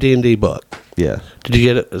that new D&D book. Yeah. Did you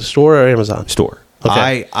get it at the store or Amazon? Store.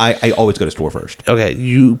 Okay. I always go to store first. Okay,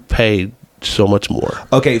 you paid so much more.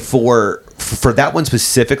 Okay, for that one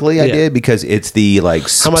specifically, I did because it's the How much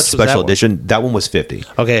was special that one? edition. That one was $50.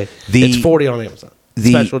 Okay, The- it's $40 on Amazon.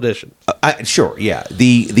 Special edition. Sure, yeah.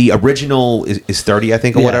 The original is $30, I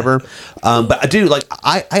think, or Yeah. whatever. But I do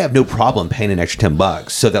I have no problem paying an extra $10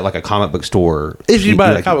 so that like a comic book store. If you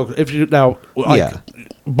buy a comic book, Yeah.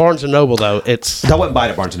 Barnes and Noble though, it's I wouldn't buy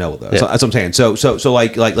it at Barnes and Noble though. Yeah. So that's what I'm saying. So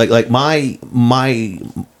like my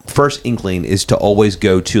first inkling is to always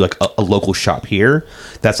go to like a local shop here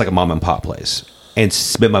that's like a mom and pop place and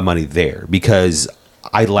spend my money there because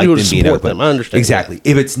I like You them would being support open. them. I understand exactly.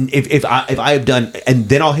 If I have done, and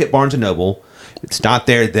then I'll hit Barnes and Noble. It's not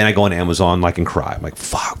there. Then I go on Amazon and cry. I'm like,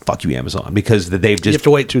 fuck you, Amazon, because they've you have just. to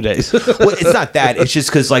wait 2 days. Well, it's not that. It's just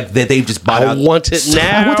because they've just bought out. I want it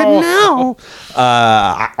now. I want it now.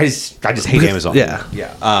 I just hate Amazon. Yeah.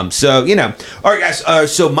 Yeah. So all right,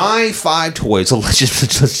 guys. So my 5 toys. So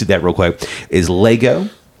let's do that real quick. Is Lego,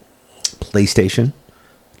 PlayStation,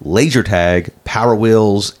 Laser Tag, Power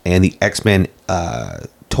Wheels, and the X-Men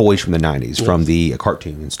toys from the 90s, from the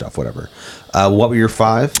cartoon and stuff, whatever. What were your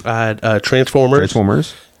 5? I had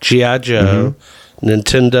Transformers, G.I. Joe,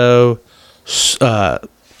 Nintendo,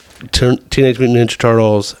 Teenage Mutant Ninja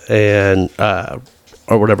Turtles, and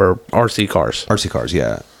or whatever, RC Cars. RC Cars,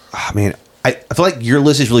 yeah. Oh, man, I feel like your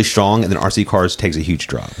list is really strong, and then RC Cars takes a huge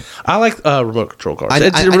drop. I like remote control cars. I know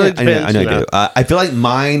you do. know. I feel like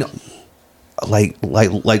mine, like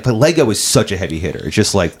Lego is such a heavy hitter. It's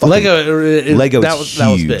just like fucking, Lego. That was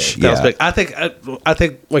big. huge. That was big. I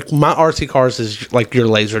think like my RC Cars is like your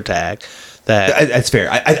laser tag. That's fair.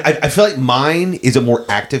 I feel like mine is a more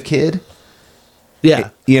active kid. Yeah.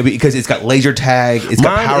 Because it's got laser tag, it's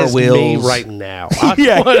got Mine Power is Wheels. me right now.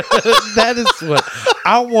 Yeah. That is what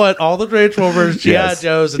I want. All the Transformers, G.I. Yes.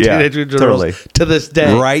 Joes, and Yeah, Teenage Mutant Ninja totally. Turtles to this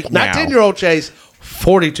day. Right now. Not 10-year-old Chase,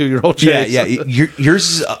 42-year-old Chase. Yeah.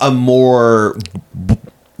 Yours is a more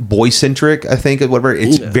boy-centric, I think, whatever.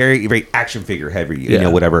 It's very, very action figure heavy,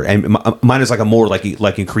 whatever. And mine is like a more like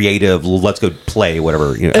a creative, let's go play,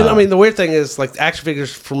 whatever. And the weird thing is, like, action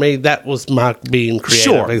figures for me, that was my being creative.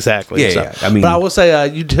 Sure. Exactly. Yeah. But I will say,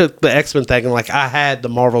 you took the X-Men thing, and like I had the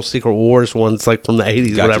Marvel Secret Wars ones, like from the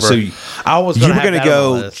 80s, Gotcha. whatever. So I was you were going to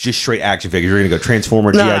go just straight action figures. You're going to go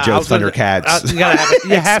Transformer, G.I. Joe, Thundercats.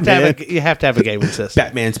 You have to have a gaming system.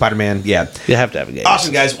 Batman, Spider-Man, yeah. You have to have a game.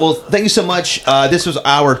 Awesome, guys. Well, thank you so much. This was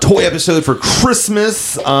our toy episode for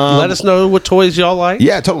Christmas. Let us know what toys y'all like.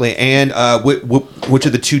 Yeah, totally. And which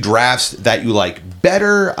of the 2 drafts that you like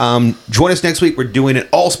better. Join us next week. We're doing an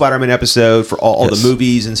all Spider-Man episode for all the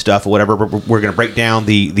movies and stuff or whatever. We're going to break down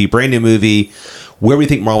the brand new movie, where we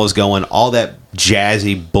think Marvel is going, all that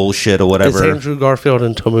jazzy bullshit or whatever. Is Andrew Garfield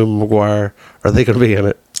and Tobey Maguire, are they going to be in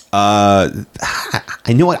it? I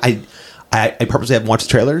know what I purposely haven't watched the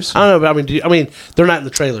trailers. I don't know, but they're not in the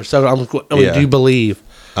trailer, so do you believe?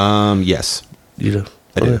 Yes. You do.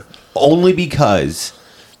 I do. Only because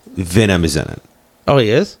Venom is in it. Oh, he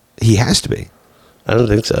is? He has to be. I don't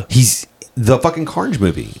think so. He's the fucking Carnage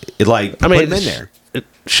movie. Put him in there. It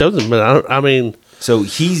shows him, but So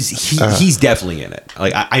he's definitely in it.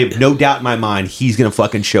 Like I have no doubt in my mind he's gonna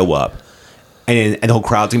fucking show up, and the whole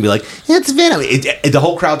crowd's gonna be like, "It's Venom." The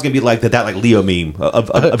whole crowd's gonna be like that like Leo meme of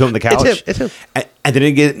him on the couch. It's him. And then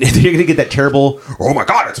you're gonna get that terrible. Oh my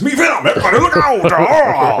God, it's me, Venom! Everybody look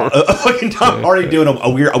out! Fucking Tom Hardy doing a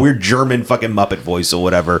weird German fucking Muppet voice or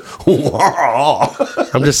whatever.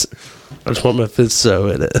 I just want Mephisto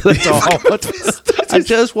in it. That's all. I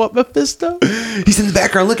just want Mephisto. He's in the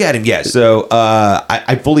background. Look at him. Yeah. So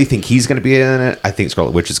I fully think he's going to be in it. I think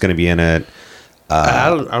Scarlet Witch is going to be in it. I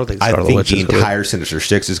don't think Scarlet I think Witch the is good. entire Sinister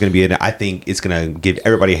Six is going to be in it. I think it's going to give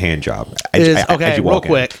everybody a hand job. Real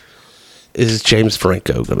quick. Is James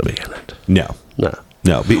Franco going to be in it? No.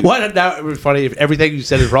 What? Now it would be funny if everything you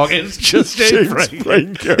said is wrong. It's just James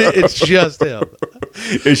Franco. It's just him.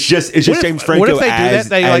 It's just James Franco What if they do as,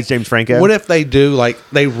 that? as James Franco. What if they do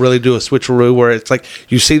they really do a switcheroo where it's like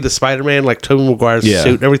you see the Spider-Man like Tobey Maguire's Yeah.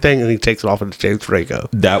 suit and everything, and he takes it off into James Franco.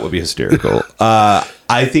 That would be hysterical.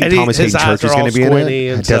 I think And Thomas his Hayden eyes Church is are going all to be in squinty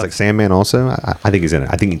it. and It stuff. has like Sandman also. I think he's in it.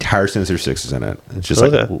 I think the entire Sinister Six is in it. It's just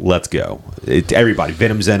Okay. like, let's go. Everybody.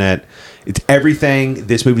 Venom's in it. It's everything.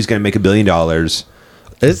 This movie's going to make $1 billion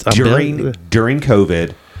It's during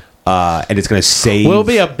COVID, and it's going to save. will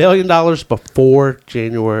be $1 billion before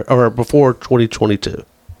January or before 2022.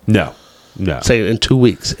 No. Say in 2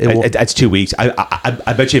 weeks. It will, That's 2 weeks.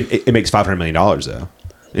 I bet you it makes $500 million though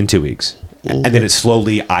in 2 weeks, and then it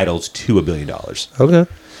slowly idles to $1 billion, okay.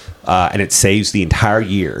 and it saves the entire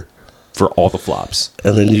year for all the flops.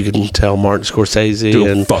 And then you can tell Martin Scorsese Go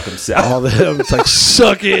and fuck himself. all them. It's like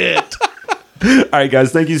suck it. All right,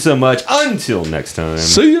 guys. Thank you so much. Until next time.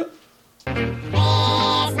 See ya.